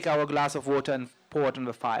all take our glass of water and pour it on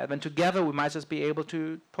the fire, then together we might just be able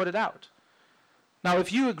to put it out. Now,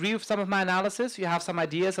 if you agree with some of my analysis, you have some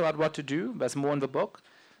ideas about what to do, there's more in the book.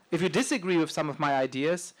 If you disagree with some of my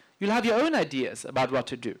ideas, you'll have your own ideas about what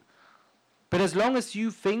to do. But as long as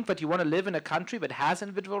you think that you want to live in a country that has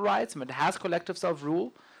individual rights and that has collective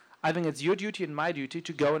self-rule, I think it's your duty and my duty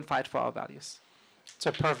to go and fight for our values. It's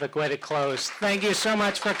a perfect way to close. Thank you so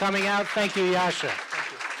much for coming out. Thank you, Yascha.